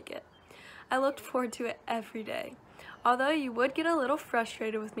decided to take it. I looked forward to it every day. Although you would get a little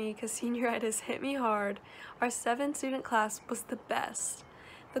frustrated with me because senioritis hit me hard, our 7-student class was the best.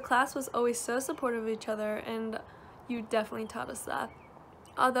 The class was always so supportive of each other, and you definitely taught us that.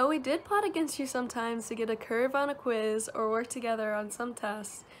 Although we did plot against you sometimes to get a curve on a quiz or work together on some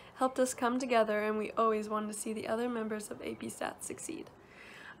tests, helped us come together, and we always wanted to see the other members of AP Stats succeed.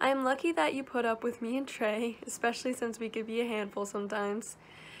 I am lucky that you put up with me and Trey, especially since we could be a handful sometimes.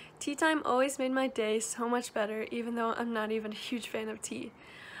 Tea time always made my day so much better, even though I'm not even a huge fan of tea.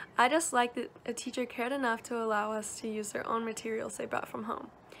 I just liked that a teacher cared enough to allow us to use their own materials they brought from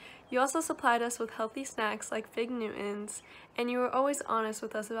home. You also supplied us with healthy snacks like Fig Newtons, and you were always honest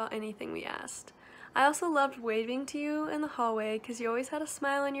with us about anything we asked. I also loved waving to you in the hallway because you always had a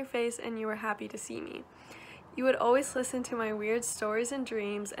smile on your face and you were happy to see me. You would always listen to my weird stories and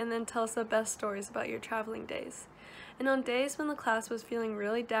dreams and then tell us the best stories about your traveling days. And on days when the class was feeling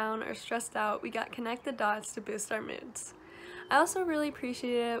really down or stressed out, we got connect the dots to boost our moods. I also really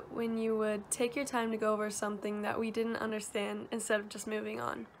appreciated it when you would take your time to go over something that we didn't understand instead of just moving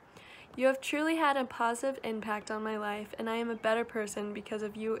on. You have truly had a positive impact on my life, and I am a better person because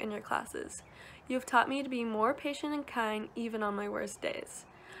of you and your classes. You have taught me to be more patient and kind even on my worst days.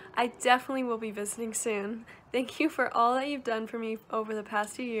 I definitely will be visiting soon. Thank you for all that you've done for me over the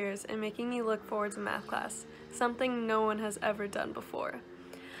past 2 years and making me look forward to math class, something no one has ever done before.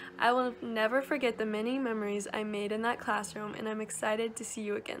 I will never forget the many memories I made in that classroom, and I'm excited to see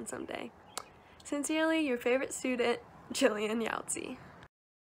you again someday. Sincerely, your favorite student, Jillian Yahtzee.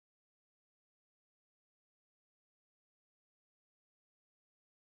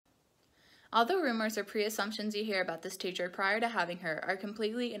 Although rumors or pre-assumptions you hear about this teacher prior to having her are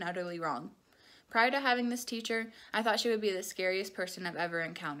completely and utterly wrong. Prior to having this teacher, I thought she would be the scariest person I've ever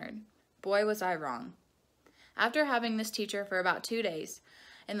encountered. Boy, was I wrong. After having this teacher for about 2 days,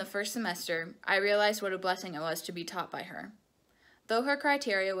 in the first semester, I realized what a blessing it was to be taught by her. Though her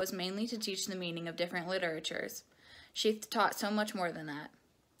criteria was mainly to teach the meaning of different literatures, she taught so much more than that.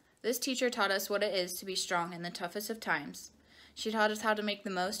 This teacher taught us what it is to be strong in the toughest of times. She taught us how to make the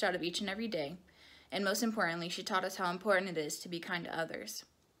most out of each and every day, and most importantly, she taught us how important it is to be kind to others.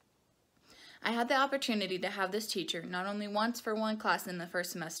 I had the opportunity to have this teacher not only once for one class in the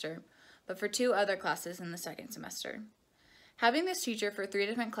first semester, but for 2 other classes in the second semester. Having this teacher for 3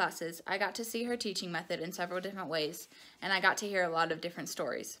 different classes, I got to see her teaching method in several different ways, and I got to hear a lot of different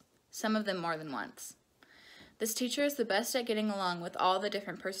stories, some of them more than once. This teacher is the best at getting along with all the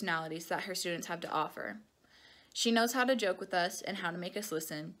different personalities that her students have to offer. She knows how to joke with us and how to make us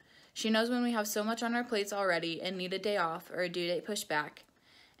listen. She knows when we have so much on our plates already and need a day off or a due date pushed back.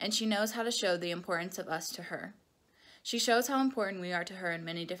 And she knows how to show the importance of us to her. She shows how important we are to her in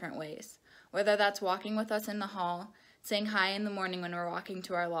many different ways, whether that's walking with us in the hall, saying hi in the morning when we're walking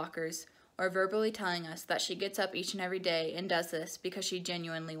to our lockers, or verbally telling us that she gets up each and every day and does this because she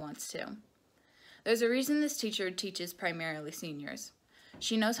genuinely wants to. There's a reason this teacher teaches primarily seniors.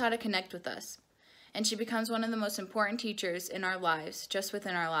 She knows how to connect with us, and she becomes one of the most important teachers in our lives just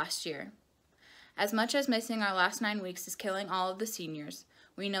within our last year. As much as missing our last 9 weeks is killing all of the seniors,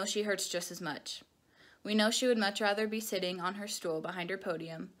 we know she hurts just as much. We know she would much rather be sitting on her stool behind her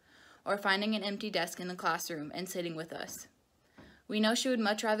podium, or finding an empty desk in the classroom and sitting with us. We know she would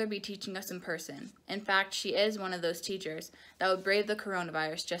much rather be teaching us in person. In fact, she is one of those teachers that would brave the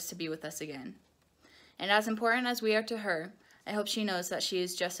coronavirus just to be with us again. And as important as we are to her, I hope she knows that she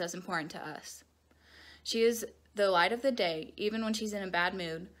is just as important to us. She is the light of the day, even when she's in a bad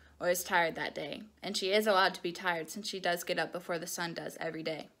mood or is tired that day, and she is allowed to be tired since she does get up before the sun does every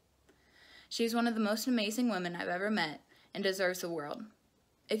day. She's one of the most amazing women I've ever met and deserves the world.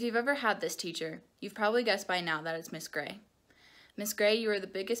 If you've ever had this teacher, you've probably guessed by now that it's Miss Gray. Miss Gray, you are the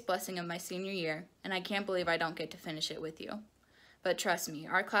biggest blessing of my senior year, and I can't believe I don't get to finish it with you. But trust me,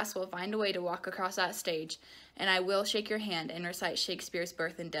 our class will find a way to walk across that stage, and I will shake your hand and recite Shakespeare's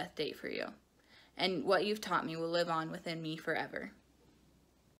birth and death date for you. And what you've taught me will live on within me forever.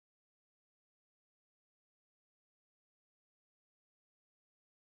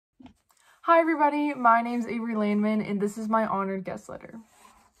 Hi everybody, my name's Avery Landman, and this is my honored guest letter.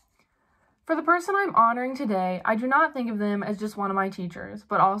 For the person I'm honoring today, I do not think of them as just one of my teachers,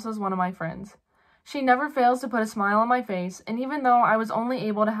 but also as one of my friends. She never fails to put a smile on my face, and even though I was only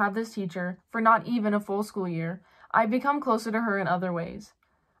able to have this teacher for not even a full school year, I've become closer to her in other ways.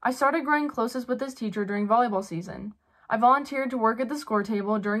 I started growing closest with this teacher during volleyball season. I volunteered to work at the score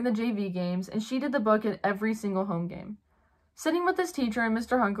table during the JV games, and she did the book at every single home game. Sitting with this teacher and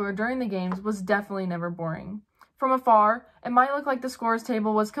Mr. Hunkler during the games was definitely never boring. From afar, it might look like the scores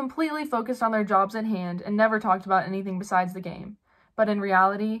table was completely focused on their jobs at hand and never talked about anything besides the game. But in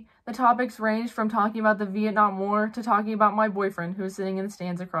reality, the topics ranged from talking about the Vietnam War to talking about my boyfriend who was sitting in the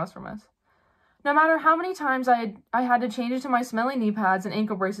stands across from us. No matter how many times I had to change into my smelly knee pads and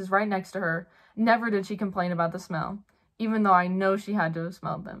ankle braces right next to her, never did she complain about the smell, even though I know she had to have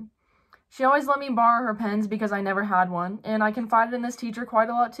smelled them. She always let me borrow her pens because I never had one, and I confided in this teacher quite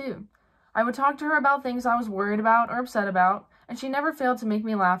a lot too. I would talk to her about things I was worried about or upset about, and she never failed to make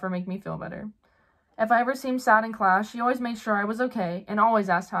me laugh or make me feel better. If I ever seemed sad in class, she always made sure I was okay and always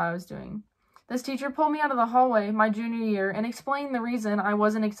asked how I was doing. This teacher pulled me out of the hallway my junior year and explained the reason I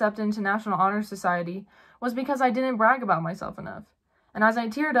wasn't accepted into National Honor Society was because I didn't brag about myself enough. And as I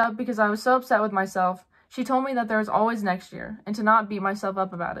teared up because I was so upset with myself, she told me that there was always next year and to not beat myself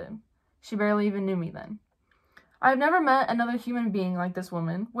up about it. She barely even knew me then. I have never met another human being like this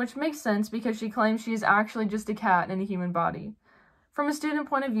woman, which makes sense because she claims she is actually just a cat in a human body. From a student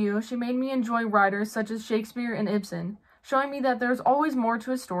point of view, she made me enjoy writers such as Shakespeare and Ibsen, showing me that there is always more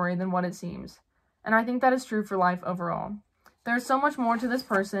to a story than what it seems. And I think that is true for life overall. There is so much more to this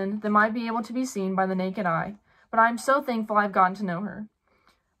person than might be able to be seen by the naked eye, but I am so thankful I've gotten to know her.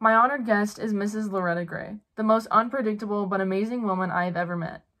 My honored guest is Mrs. Loretta Gray, the most unpredictable but amazing woman I have ever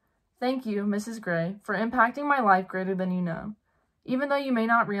met. Thank you, Mrs. Gray, for impacting my life greater than you know. Even though you may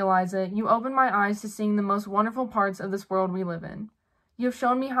not realize it, you opened my eyes to seeing the most wonderful parts of this world we live in. You have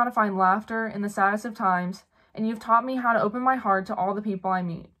shown me how to find laughter in the saddest of times, and you've taught me how to open my heart to all the people I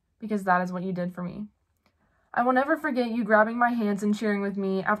meet, because that is what you did for me. I will never forget you grabbing my hands and cheering with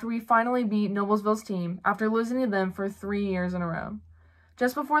me after we finally beat Noblesville's team after losing to them for 3 years in a row.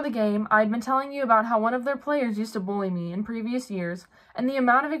 Just before the game, I had been telling you about how one of their players used to bully me in previous years, and the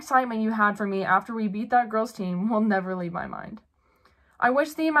amount of excitement you had for me after we beat that girl's team will never leave my mind. I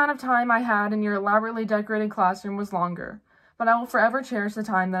wish the amount of time I had in your elaborately decorated classroom was longer, but I will forever cherish the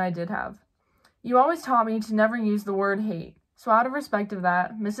time that I did have. You always taught me to never use the word hate, so out of respect of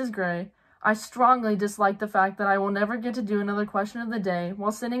that, Mrs. Gray, I strongly dislike the fact that I will never get to do another question of the day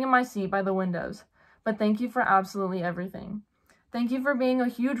while sitting in my seat by the windows, but thank you for absolutely everything. Thank you for being a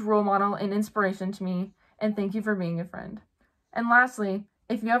huge role model and inspiration to me, and thank you for being a friend. And lastly,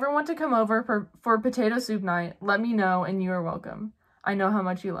 if you ever want to come over for potato soup night, let me know and you are welcome. I know how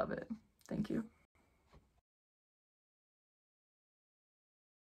much you love it. Thank you.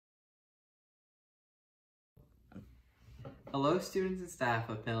 Hello students and staff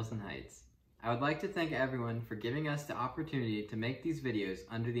of Pendleton Heights. I would like to thank everyone for giving us the opportunity to make these videos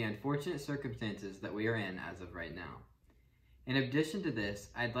under the unfortunate circumstances that we are in as of right now. In addition to this,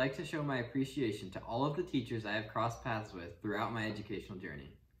 I'd like to show my appreciation to all of the teachers I have crossed paths with throughout my educational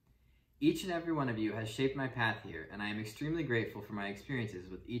journey. Each and every one of you has shaped my path here, and I am extremely grateful for my experiences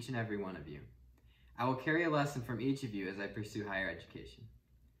with each and every one of you. I will carry a lesson from each of you as I pursue higher education.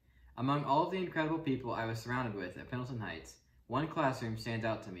 Among all of the incredible people I was surrounded with at Pendleton Heights, one classroom stands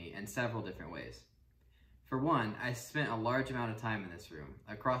out to me in several different ways. For one, I spent a large amount of time in this room.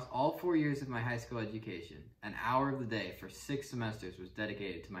 Across all 4 years of my high school education, an hour of the day for 6 semesters was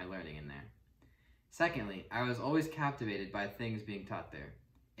dedicated to my learning in there. Secondly, I was always captivated by things being taught there.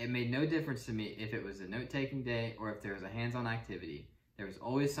 It made no difference to me if it was a note-taking day or if there was a hands-on activity. There was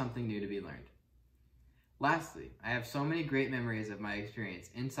always something new to be learned. Lastly, I have so many great memories of my experience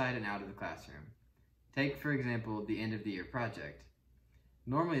inside and out of the classroom. Take, for example, the end-of-the-year project.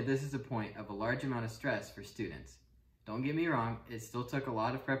 Normally, this is a point of a large amount of stress for students. Don't get me wrong, it still took a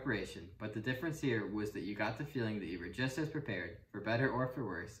lot of preparation, but the difference here was that you got the feeling that you were just as prepared, for better or for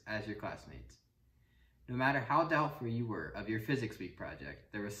worse, as your classmates. No matter how doubtful you were of your physics week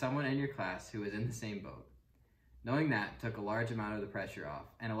project, there was someone in your class who was in the same boat. Knowing that took a large amount of the pressure off,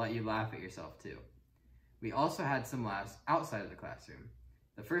 and it let you laugh at yourself too. We also had some laughs outside of the classroom.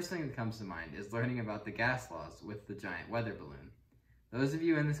 The first thing that comes to mind is learning about the gas laws with the giant weather balloon. Those of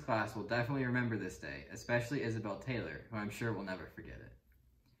you in this class will definitely remember this day, especially Isabel Taylor, who I'm sure will never forget it.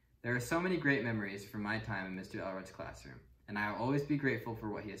 There are so many great memories from my time in Mr. Elrod's classroom, and I will always be grateful for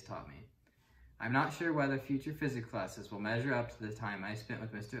what he has taught me. I'm not sure whether future physics classes will measure up to the time I spent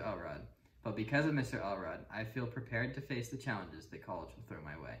with Mr. Elrod, but because of Mr. Elrod, I feel prepared to face the challenges that college will throw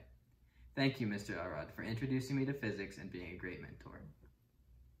my way. Thank you, Mr. Elrod, for introducing me to physics and being a great mentor.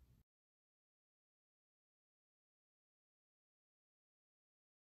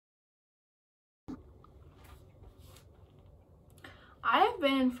 I have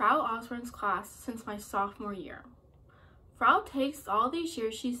been in Frau Osborne's class since my sophomore year. Frau takes all these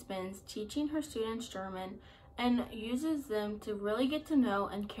years she spends teaching her students German and uses them to really get to know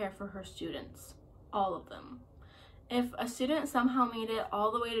and care for her students. All of them. If a student somehow made it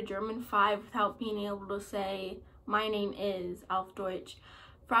all the way to German 5 without being able to say, "My name is," auf Deutsch,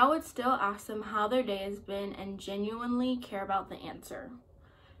 Frau would still ask them how their day has been and genuinely care about the answer.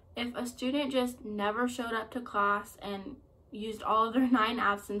 If a student just never showed up to class and used all of their 9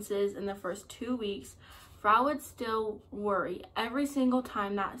 absences in the first 2 weeks, Frau would still worry every single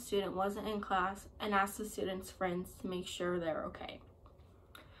time that student wasn't in class and ask the student's friends to make sure they're okay.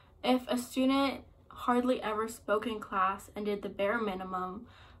 If a student hardly ever spoke in class and did the bare minimum,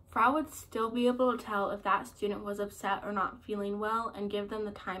 Frau would still be able to tell if that student was upset or not feeling well and give them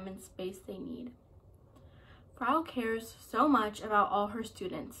the time and space they need. Frau cares so much about all her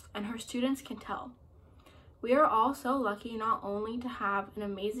students, and her students can tell. We are all so lucky not only to have an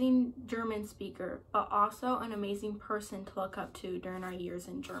amazing German speaker, but also an amazing person to look up to during our years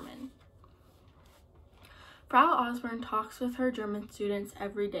in German. Frau Osborne talks with her German students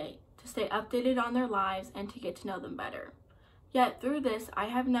every day to stay updated on their lives and to get to know them better. Yet through this, I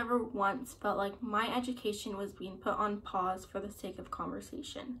have never once felt like my education was being put on pause for the sake of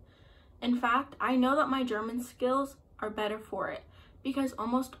conversation. In fact, I know that my German skills are better for it, because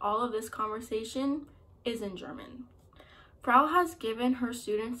almost all of this conversation is in German. Frau has given her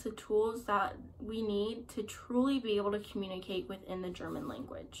students the tools that we need to truly be able to communicate within the German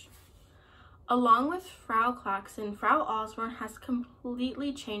language. Along with Frau Claxon, Frau Osborne has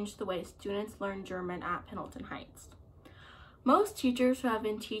completely changed the way students learn German at Pendleton Heights. Most teachers who have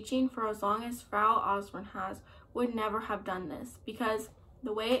been teaching for as long as Frau Osborne has would never have done this, because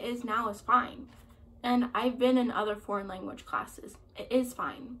the way it is now is fine. And I've been in other foreign language classes. It is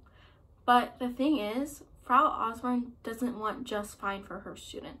fine. But the thing is, Frau Osborne doesn't want just fine for her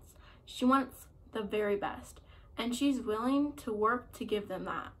students. She wants the very best, and she's willing to work to give them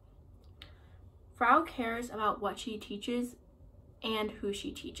that. Frau cares about what she teaches and who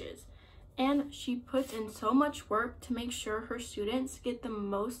she teaches, and she puts in so much work to make sure her students get the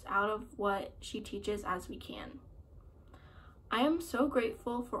most out of what she teaches as we can. I am so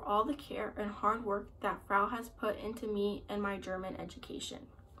grateful for all the care and hard work that Frau has put into me and my German education.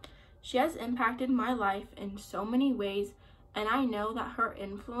 She has impacted my life in so many ways, and I know that her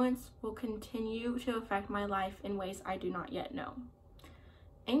influence will continue to affect my life in ways I do not yet know.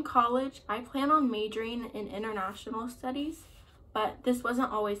 In college, I plan on majoring in international studies, but this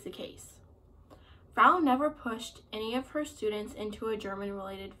wasn't always the case. Frau never pushed any of her students into a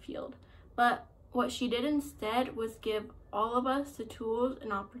German-related field, but what she did instead was give all of us the tools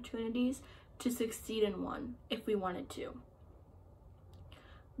and opportunities to succeed in one, if we wanted to.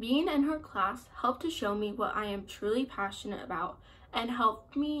 Being in her class helped to show me what I am truly passionate about and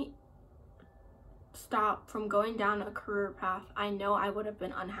helped me stop from going down a career path I know I would have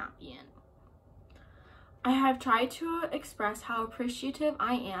been unhappy in. I have tried to express how appreciative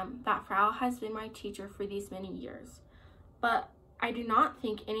I am that Frau has been my teacher for these many years, but I do not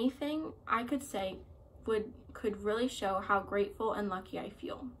think anything I could say could really show how grateful and lucky I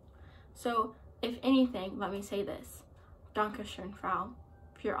feel. So, if anything, let me say this. Dankeschön, Frau.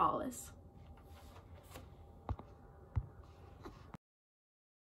 Für alles.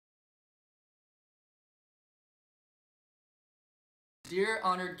 Dear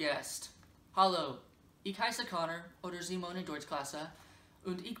honored guest, hallo, ich heiße Connor oder Simone in Deutschklasse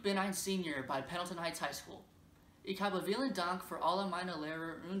und ich bin ein Senior bei Pendleton Heights High School. Ich habe vielen Dank für alle meine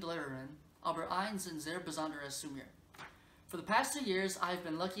Lehrer und Lehrerinnen, aber eins sind sehr besonderes zu mir. For the past 2 years, I've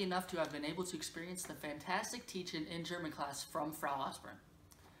been lucky enough to have been able to experience the fantastic teaching in German class from Frau Osborne.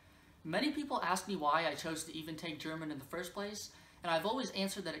 Many people ask me why I chose to even take German in the first place, and I've always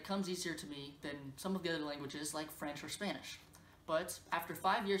answered that it comes easier to me than some of the other languages like French or Spanish. But after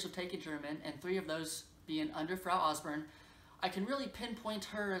 5 years of taking German, and 3 of those being under Frau Osborne, I can really pinpoint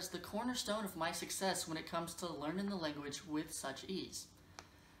her as the cornerstone of my success when it comes to learning the language with such ease.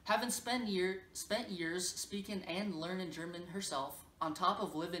 Having spent years speaking and learning German herself, on top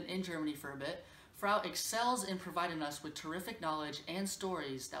of living in Germany for a bit, Frau excels in providing us with terrific knowledge and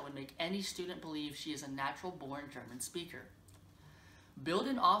stories that would make any student believe she is a natural-born German speaker.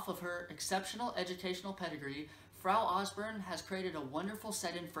 Building off of her exceptional educational pedigree, Frau Osborne has created a wonderful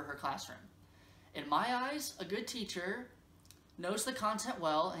setting for her classroom. In my eyes, a good teacher knows the content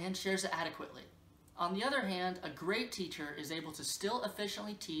well and shares it adequately. On the other hand, a great teacher is able to still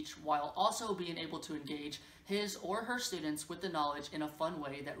efficiently teach while also being able to engage his or her students with the knowledge in a fun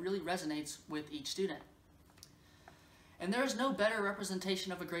way that really resonates with each student. And there is no better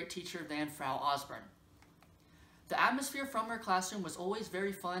representation of a great teacher than Frau Osborne. The atmosphere from her classroom was always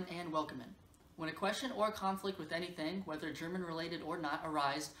very fun and welcoming. When a question or conflict with anything, whether German related or not,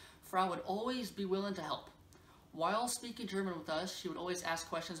 arose, Frau would always be willing to help. While speaking German with us, she would always ask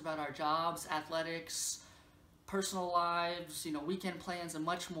questions about our jobs, athletics, personal lives, weekend plans, and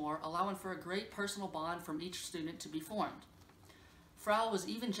much more, allowing for a great personal bond from each student to be formed. Frau was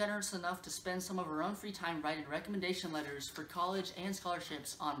even generous enough to spend some of her own free time writing recommendation letters for college and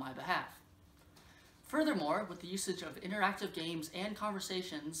scholarships on my behalf. Furthermore, with the usage of interactive games and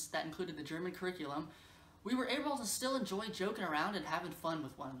conversations that included the German curriculum, we were able to still enjoy joking around and having fun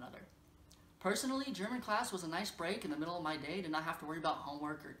with one another. Personally, German class was a nice break in the middle of my day to not have to worry about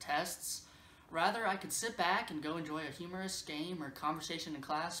homework or tests. Rather, I could sit back and go enjoy a humorous game or conversation in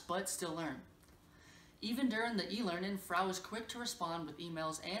class, but still learn. Even during the e-learning, Frau is quick to respond with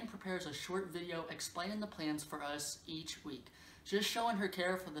emails and prepares a short video explaining the plans for us each week, just showing her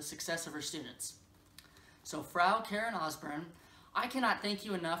care for the success of her students. So Frau Karen Osborne, I cannot thank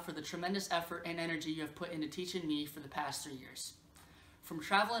you enough for the tremendous effort and energy you have put into teaching me for the past 3 years. From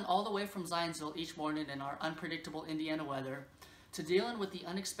traveling all the way from Zionsville each morning in our unpredictable Indiana weather, to dealing with the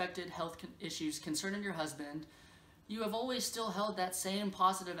unexpected health issues concerning your husband, you have always still held that same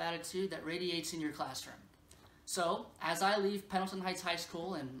positive attitude that radiates in your classroom. So, as I leave Pendleton Heights High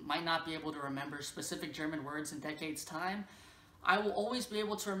School and might not be able to remember specific German words in decades' time, I will always be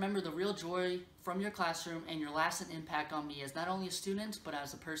able to remember the real joy from your classroom and your lasting impact on me as not only a student, but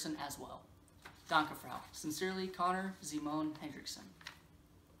as a person as well. Danke, Frau. Sincerely, Connor Simone Hendrickson.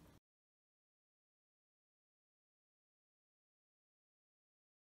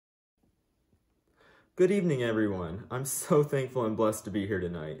 Good evening, everyone. I'm so thankful and blessed to be here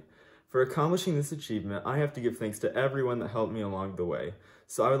tonight. For accomplishing this achievement, I have to give thanks to everyone that helped me along the way,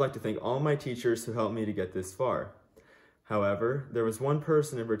 so I would like to thank all my teachers who helped me to get this far. However, there was one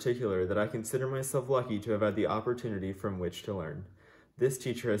person in particular that I consider myself lucky to have had the opportunity from which to learn. This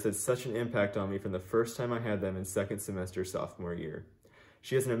teacher has had such an impact on me from the first time I had them in second semester sophomore year.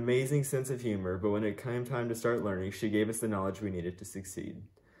 She has an amazing sense of humor, but when it came time to start learning, she gave us the knowledge we needed to succeed.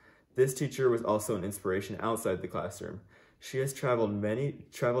 This teacher was also an inspiration outside the classroom. She has traveled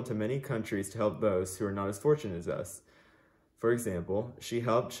to many countries to help those who are not as fortunate as us. For example, she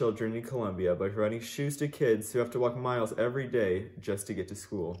helped children in Colombia by providing shoes to kids who have to walk miles every day just to get to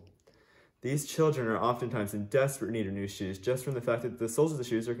school. These children are oftentimes in desperate need of new shoes just from the fact that the soles of the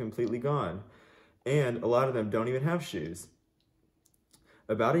shoes are completely gone, and a lot of them don't even have shoes.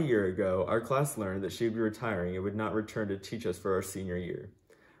 About a year ago, our class learned that she would be retiring and would not return to teach us for our senior year.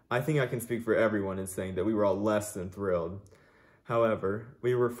 I think I can speak for everyone in saying that we were all less than thrilled. However,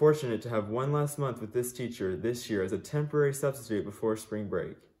 we were fortunate to have one last month with this teacher this year as a temporary substitute before spring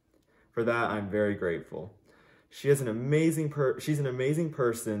break. For that, I'm very grateful. She's an amazing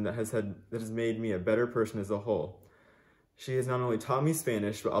person that has made me a better person as a whole. She has not only taught me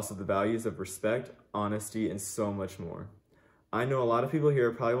Spanish, but also the values of respect, honesty, and so much more. I know a lot of people here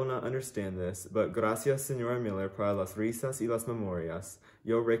probably will not understand this, but gracias, Señora Miller, para las risas y las memorias.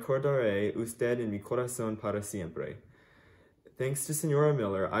 Yo recordaré usted en mi corazón para siempre. Thanks to Señora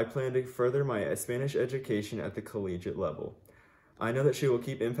Miller, I plan to further my Spanish education at the collegiate level. I know that she will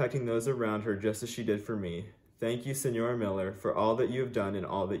keep impacting those around her just as she did for me. Thank you, Señora Miller, for all that you have done and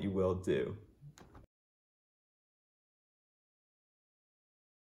all that you will do.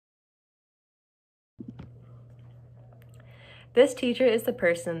 This teacher is the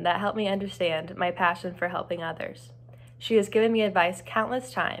person that helped me understand my passion for helping others. She has given me advice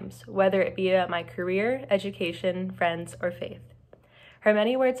countless times, whether it be about my career, education, friends, or faith. Her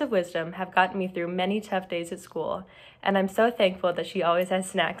many words of wisdom have gotten me through many tough days at school, and I'm so thankful that she always has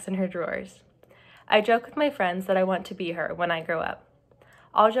snacks in her drawers. I joke with my friends that I want to be her when I grow up.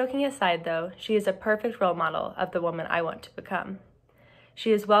 All joking aside, though, she is a perfect role model of the woman I want to become.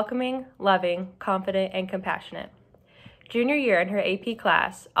 She is welcoming, loving, confident, and compassionate. Junior year in her AP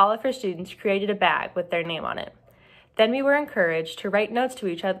class, all of her students created a bag with their name on it. Then we were encouraged to write notes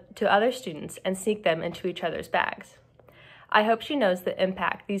to other students and sneak them into each other's bags. I hope she knows the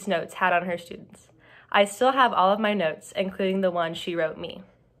impact these notes had on her students. I still have all of my notes, including the one she wrote me.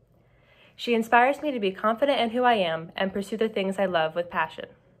 She inspires me to be confident in who I am and pursue the things I love with passion.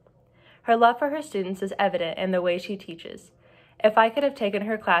 Her love for her students is evident in the way she teaches. If I could have taken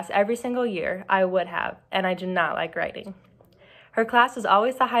her class every single year, I would have, and I do not like writing. Her class is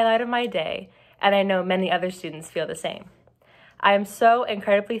always the highlight of my day, and I know many other students feel the same. I am so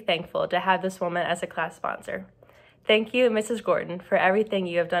incredibly thankful to have this woman as a class sponsor. Thank you, Mrs. Gordon, for everything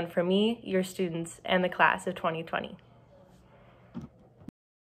you have done for me, your students, and the class of 2020.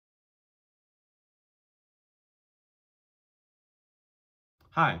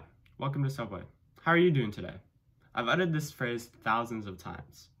 Hi, welcome to Subway. How are you doing today? I've uttered this phrase thousands of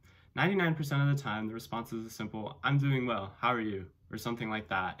times. 99% of the time, the response is a simple, "I'm doing well, how are you?" or something like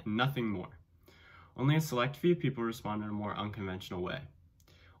that, and nothing more. Only a select few people respond in a more unconventional way.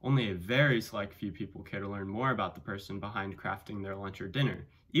 Only a very select few people care to learn more about the person behind crafting their lunch or dinner,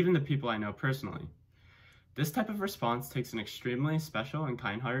 even the people I know personally. This type of response takes an extremely special and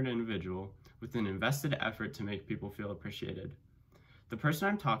kind-hearted individual with an invested effort to make people feel appreciated. The person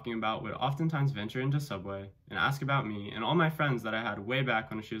I'm talking about would oftentimes venture into Subway and ask about me and all my friends that I had way back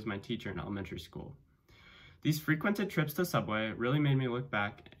when she was my teacher in elementary school. These frequented trips to Subway really made me look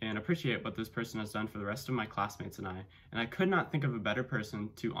back and appreciate what this person has done for the rest of my classmates and I could not think of a better person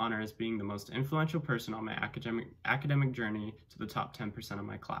to honor as being the most influential person on my academic journey to the top 10% of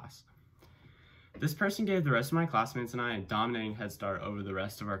my class. This person gave the rest of my classmates and I a dominating head start over the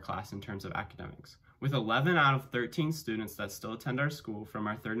rest of our class in terms of academics. With 11 out of 13 students that still attend our school from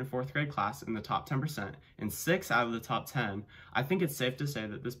our 3rd and 4th grade class in the top 10% and 6 out of the top 10, I think it's safe to say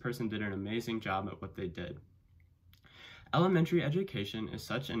that this person did an amazing job at what they did. Elementary education is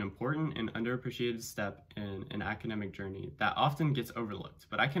such an important and underappreciated step in an academic journey that often gets overlooked,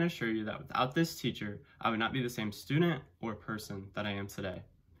 but I can assure you that without this teacher, I would not be the same student or person that I am today.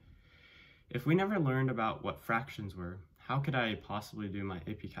 If we never learned about what fractions were, how could I possibly do my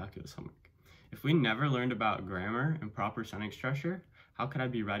AP Calculus homework? If we never learned about grammar and proper sentence structure, how could I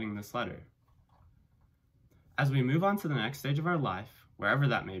be writing this letter? As we move on to the next stage of our life, wherever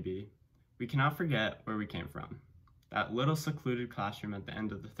that may be, we cannot forget where we came from, that little secluded classroom at the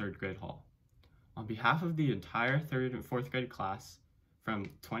end of the 3rd grade hall. On behalf of the entire 3rd and 4th grade class from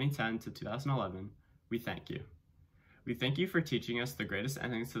 2010 to 2011, we thank you. We thank you for teaching us the greatest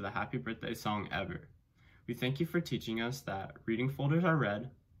endings to the Happy Birthday song ever. We thank you for teaching us that reading folders are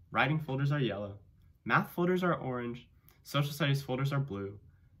red, writing folders are yellow, math folders are orange, social studies folders are blue,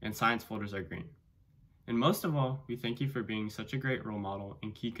 and science folders are green. And most of all, we thank you for being such a great role model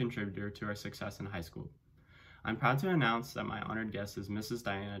and key contributor to our success in high school. I'm proud to announce that my honored guest is Mrs.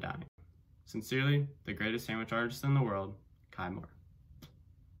 Diana Downing. Sincerely, the greatest sandwich artist in the world, Kai Moore.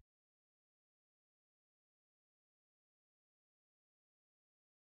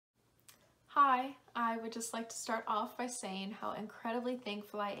 Hi, I would just like to start off by saying how incredibly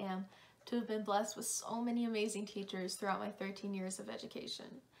thankful I am to have been blessed with so many amazing teachers throughout my 13 years of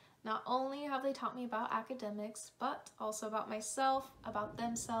education. Not only have they taught me about academics, but also about myself, about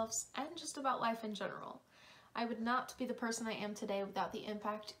themselves, and just about life in general. I would not be the person I am today without the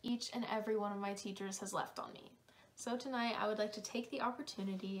impact each and every one of my teachers has left on me. So tonight I would like to take the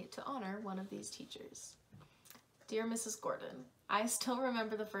opportunity to honor one of these teachers. Dear Mrs. Gordon, I still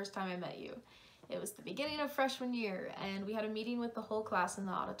remember the first time I met you. It was the beginning of freshman year, and we had a meeting with the whole class in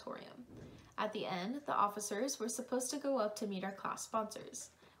the auditorium. At the end, the officers were supposed to go up to meet our class sponsors.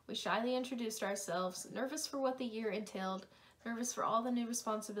 We shyly introduced ourselves, nervous for what the year entailed, nervous for all the new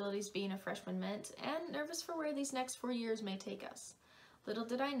responsibilities being a freshman meant, and nervous for where these next 4 years may take us. Little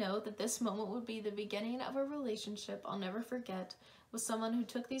did I know that this moment would be the beginning of a relationship I'll never forget with someone who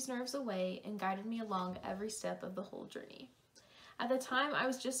took these nerves away and guided me along every step of the whole journey. At the time, I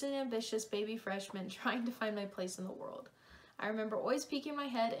was just an ambitious baby freshman trying to find my place in the world. I remember always peeking my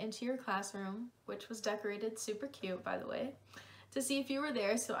head into your classroom, which was decorated super cute, by the way, to see if you were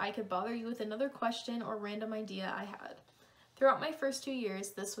there so I could bother you with another question or random idea I had. Throughout my first 2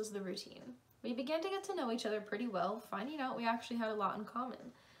 years, this was the routine. We began to get to know each other pretty well, finding out we actually had a lot in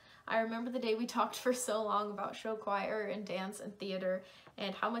common. I remember the day we talked for so long about show choir and dance and theater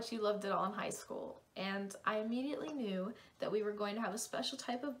and how much you loved it all in high school. And I immediately knew that we were going to have a special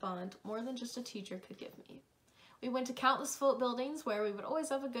type of bond more than just a teacher could give me. We went to countless float buildings where we would always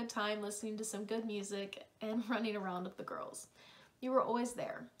have a good time listening to some good music and running around with the girls. You were always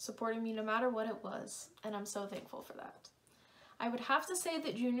there, supporting me no matter what it was, and I'm so thankful for that. I would have to say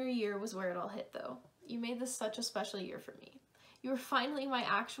that junior year was where it all hit though. You made this such a special year for me. You were finally my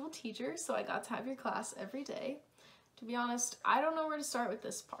actual teacher, so I got to have your class every day. To be honest, I don't know where to start with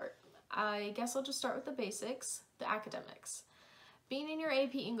this part. I guess I'll just start with the basics, the academics. Being in your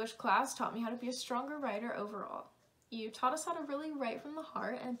AP English class taught me how to be a stronger writer overall. You taught us how to really write from the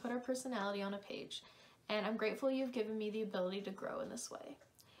heart and put our personality on a page, and I'm grateful you've given me the ability to grow in this way.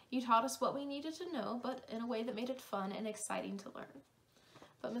 You taught us what we needed to know, but in a way that made it fun and exciting to learn.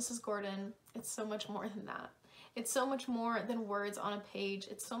 But Mrs. Gordon, it's so much more than that. It's so much more than words on a page.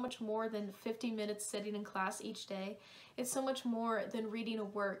 It's so much more than 50 minutes sitting in class each day. It's so much more than reading a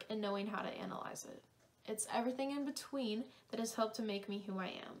work and knowing how to analyze it. It's everything in between that has helped to make me who I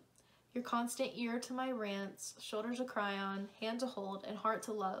am. Your constant ear to my rants, shoulder to cry on, hand to hold, and heart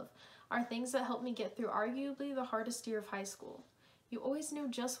to love are things that helped me get through arguably the hardest year of high school. You always knew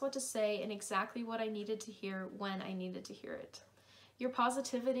just what to say and exactly what I needed to hear when I needed to hear it. Your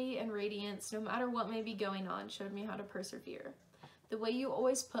positivity and radiance, no matter what may be going on, showed me how to persevere. The way you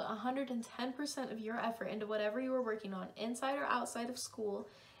always put 110% of your effort into whatever you were working on, inside or outside of school,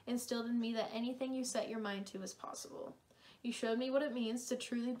 instilled in me that anything you set your mind to is possible. You showed me what it means to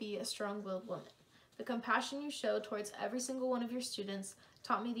truly be a strong-willed woman. The compassion you showed towards every single one of your students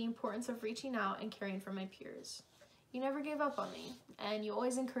taught me the importance of reaching out and caring for my peers. You never gave up on me, and you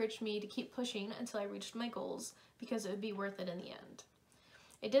always encouraged me to keep pushing until I reached my goals, because it would be worth it in the end.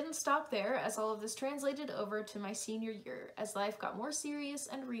 It didn't stop there, as all of this translated over to my senior year, as life got more serious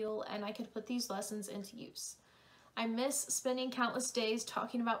and real, and I could put these lessons into use. I miss spending countless days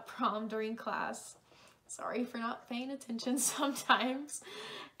talking about prom during class. Sorry for not paying attention sometimes,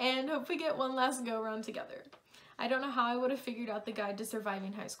 and hope we get one last go-around together. I don't know how I would have figured out the guide to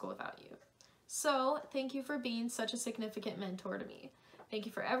surviving high school without you. So, thank you for being such a significant mentor to me. Thank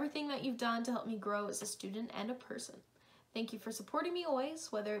you for everything that you've done to help me grow as a student and a person. Thank you for supporting me always,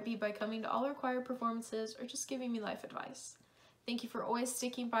 whether it be by coming to all our choir performances or just giving me life advice. Thank you for always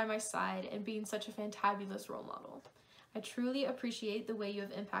sticking by my side and being such a fantabulous role model. I truly appreciate the way you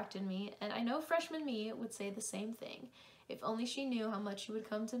have impacted me, and I know freshman me would say the same thing, if only she knew how much you would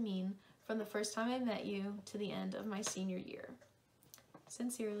come to mean from the first time I met you to the end of my senior year.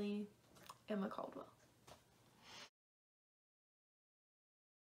 Sincerely, Emma Caldwell.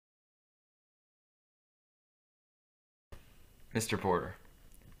 Mr. Porter,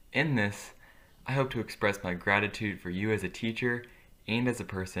 in this, I hope to express my gratitude for you as a teacher and as a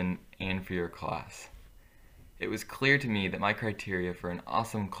person and for your class. It was clear to me that my criteria for an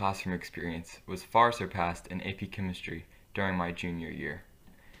awesome classroom experience was far surpassed in AP Chemistry during my junior year.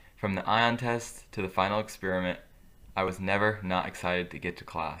 From the ion test to the final experiment, I was never not excited to get to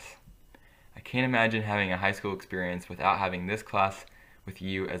class. I can't imagine having a high school experience without having this class with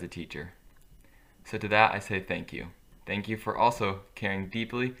you as a teacher. So to that I say thank you. Thank you for also caring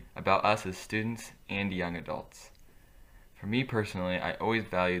deeply about us as students and young adults. For me personally, I always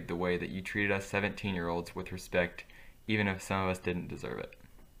valued the way that you treated us 17-year-olds with respect, even if some of us didn't deserve it.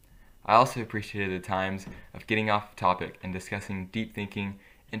 I also appreciated the times of getting off topic and discussing deep thinking,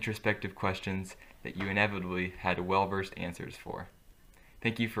 introspective questions that you inevitably had well-versed answers for.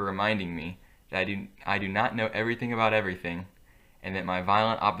 Thank you for reminding me that I do not know everything about everything, and that my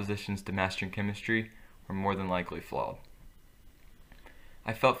violent oppositions to mastering chemistry were more than likely flawed.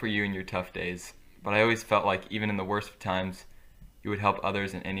 I felt for you in your tough days, but I always felt like even in the worst of times, you would help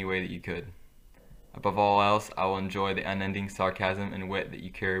others in any way that you could. Above all else, I will enjoy the unending sarcasm and wit that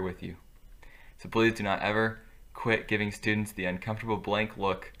you carry with you. So please do not ever quit giving students the uncomfortable blank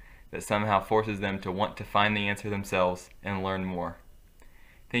look that somehow forces them to want to find the answer themselves and learn more.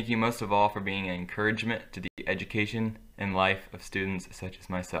 Thank you most of all for being an encouragement to the education and life of students such as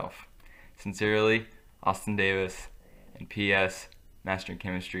myself. Sincerely, Austin Davis, and P.S. Mastering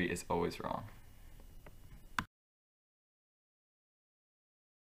chemistry is always wrong.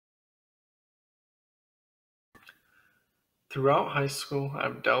 Throughout high school,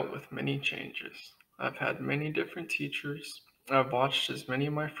 I've dealt with many changes. I've had many different teachers. I've watched as many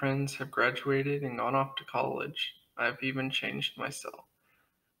of my friends have graduated and gone off to college. I've even changed myself.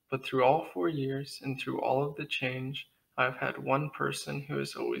 But through all 4 years and through all of the change, I've had one person who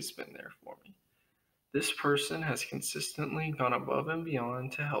has always been there for me. This person has consistently gone above and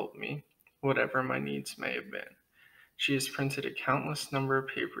beyond to help me, whatever my needs may have been. She has printed a countless number of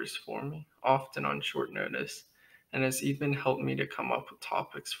papers for me, often on short notice, and has even helped me to come up with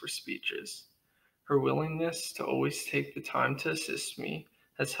topics for speeches. Her willingness to always take the time to assist me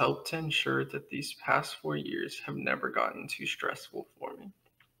has helped to ensure that these past 4 years have never gotten too stressful for me.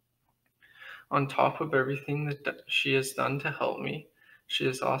 On top of everything that she has done to help me, she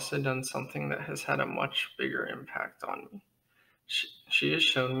has also done something that has had a much bigger impact on me. She has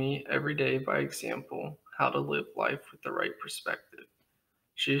shown me every day by example how to live life with the right perspective.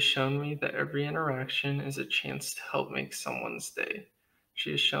 She has shown me that every interaction is a chance to help make someone's day.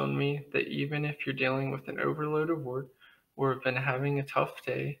 She has shown me that even if you're dealing with an overload of work or have been having a tough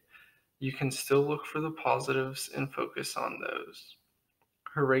day, you can still look for the positives and focus on those.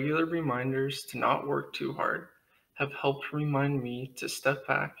 Her regular reminders to not work too hard have helped remind me to step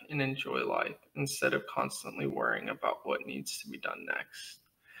back and enjoy life instead of constantly worrying about what needs to be done next.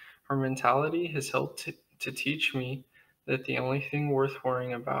 Her mentality has helped to teach me that the only thing worth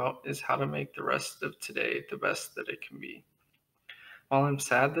worrying about is how to make the rest of today the best that it can be. While I'm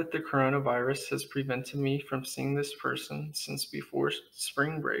sad that the coronavirus has prevented me from seeing this person since before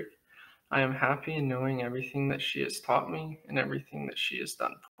spring break, I am happy in knowing everything that she has taught me and everything that she has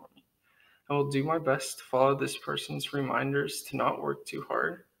done for me. I will do my best to follow this person's reminders to not work too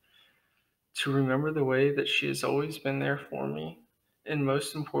hard, to remember the way that she has always been there for me, and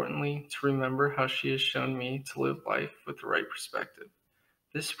most importantly, to remember how she has shown me to live life with the right perspective.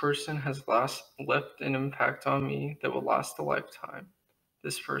 This person has left an impact on me that will last a lifetime.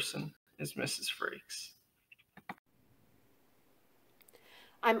 This person is Mrs. Frakes.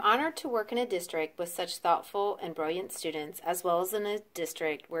 I'm honored to work in a district with such thoughtful and brilliant students, as well as in a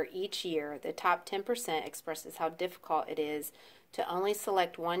district where each year the top 10% expresses how difficult it is to only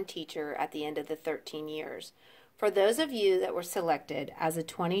select one teacher at the end of the 13 years. For those of you that were selected as a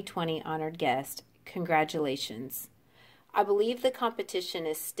 2020 honored guest, congratulations. I believe the competition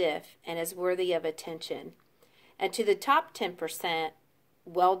is stiff and is worthy of attention. And to the top 10%,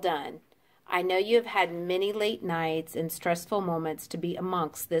 well done. I know you have had many late nights and stressful moments to be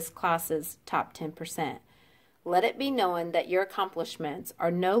amongst this class's top 10%. Let it be known that your accomplishments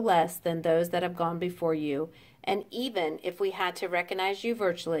are no less than those that have gone before you, and even if we had to recognize you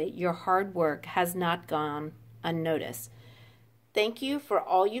virtually, your hard work has not gone unnoticed. Thank you for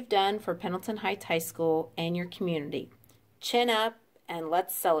all you've done for Pendleton Heights High School and your community. Chin up and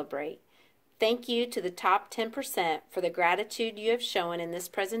let's celebrate. Thank you to the top 10% for the gratitude you have shown in this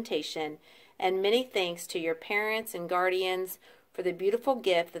presentation, and many thanks to your parents and guardians for the beautiful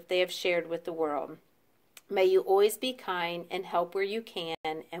gift that they have shared with the world. May you always be kind and help where you can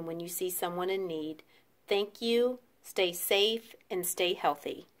and when you see someone in need. Thank you, stay safe, and stay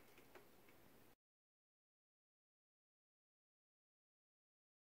healthy.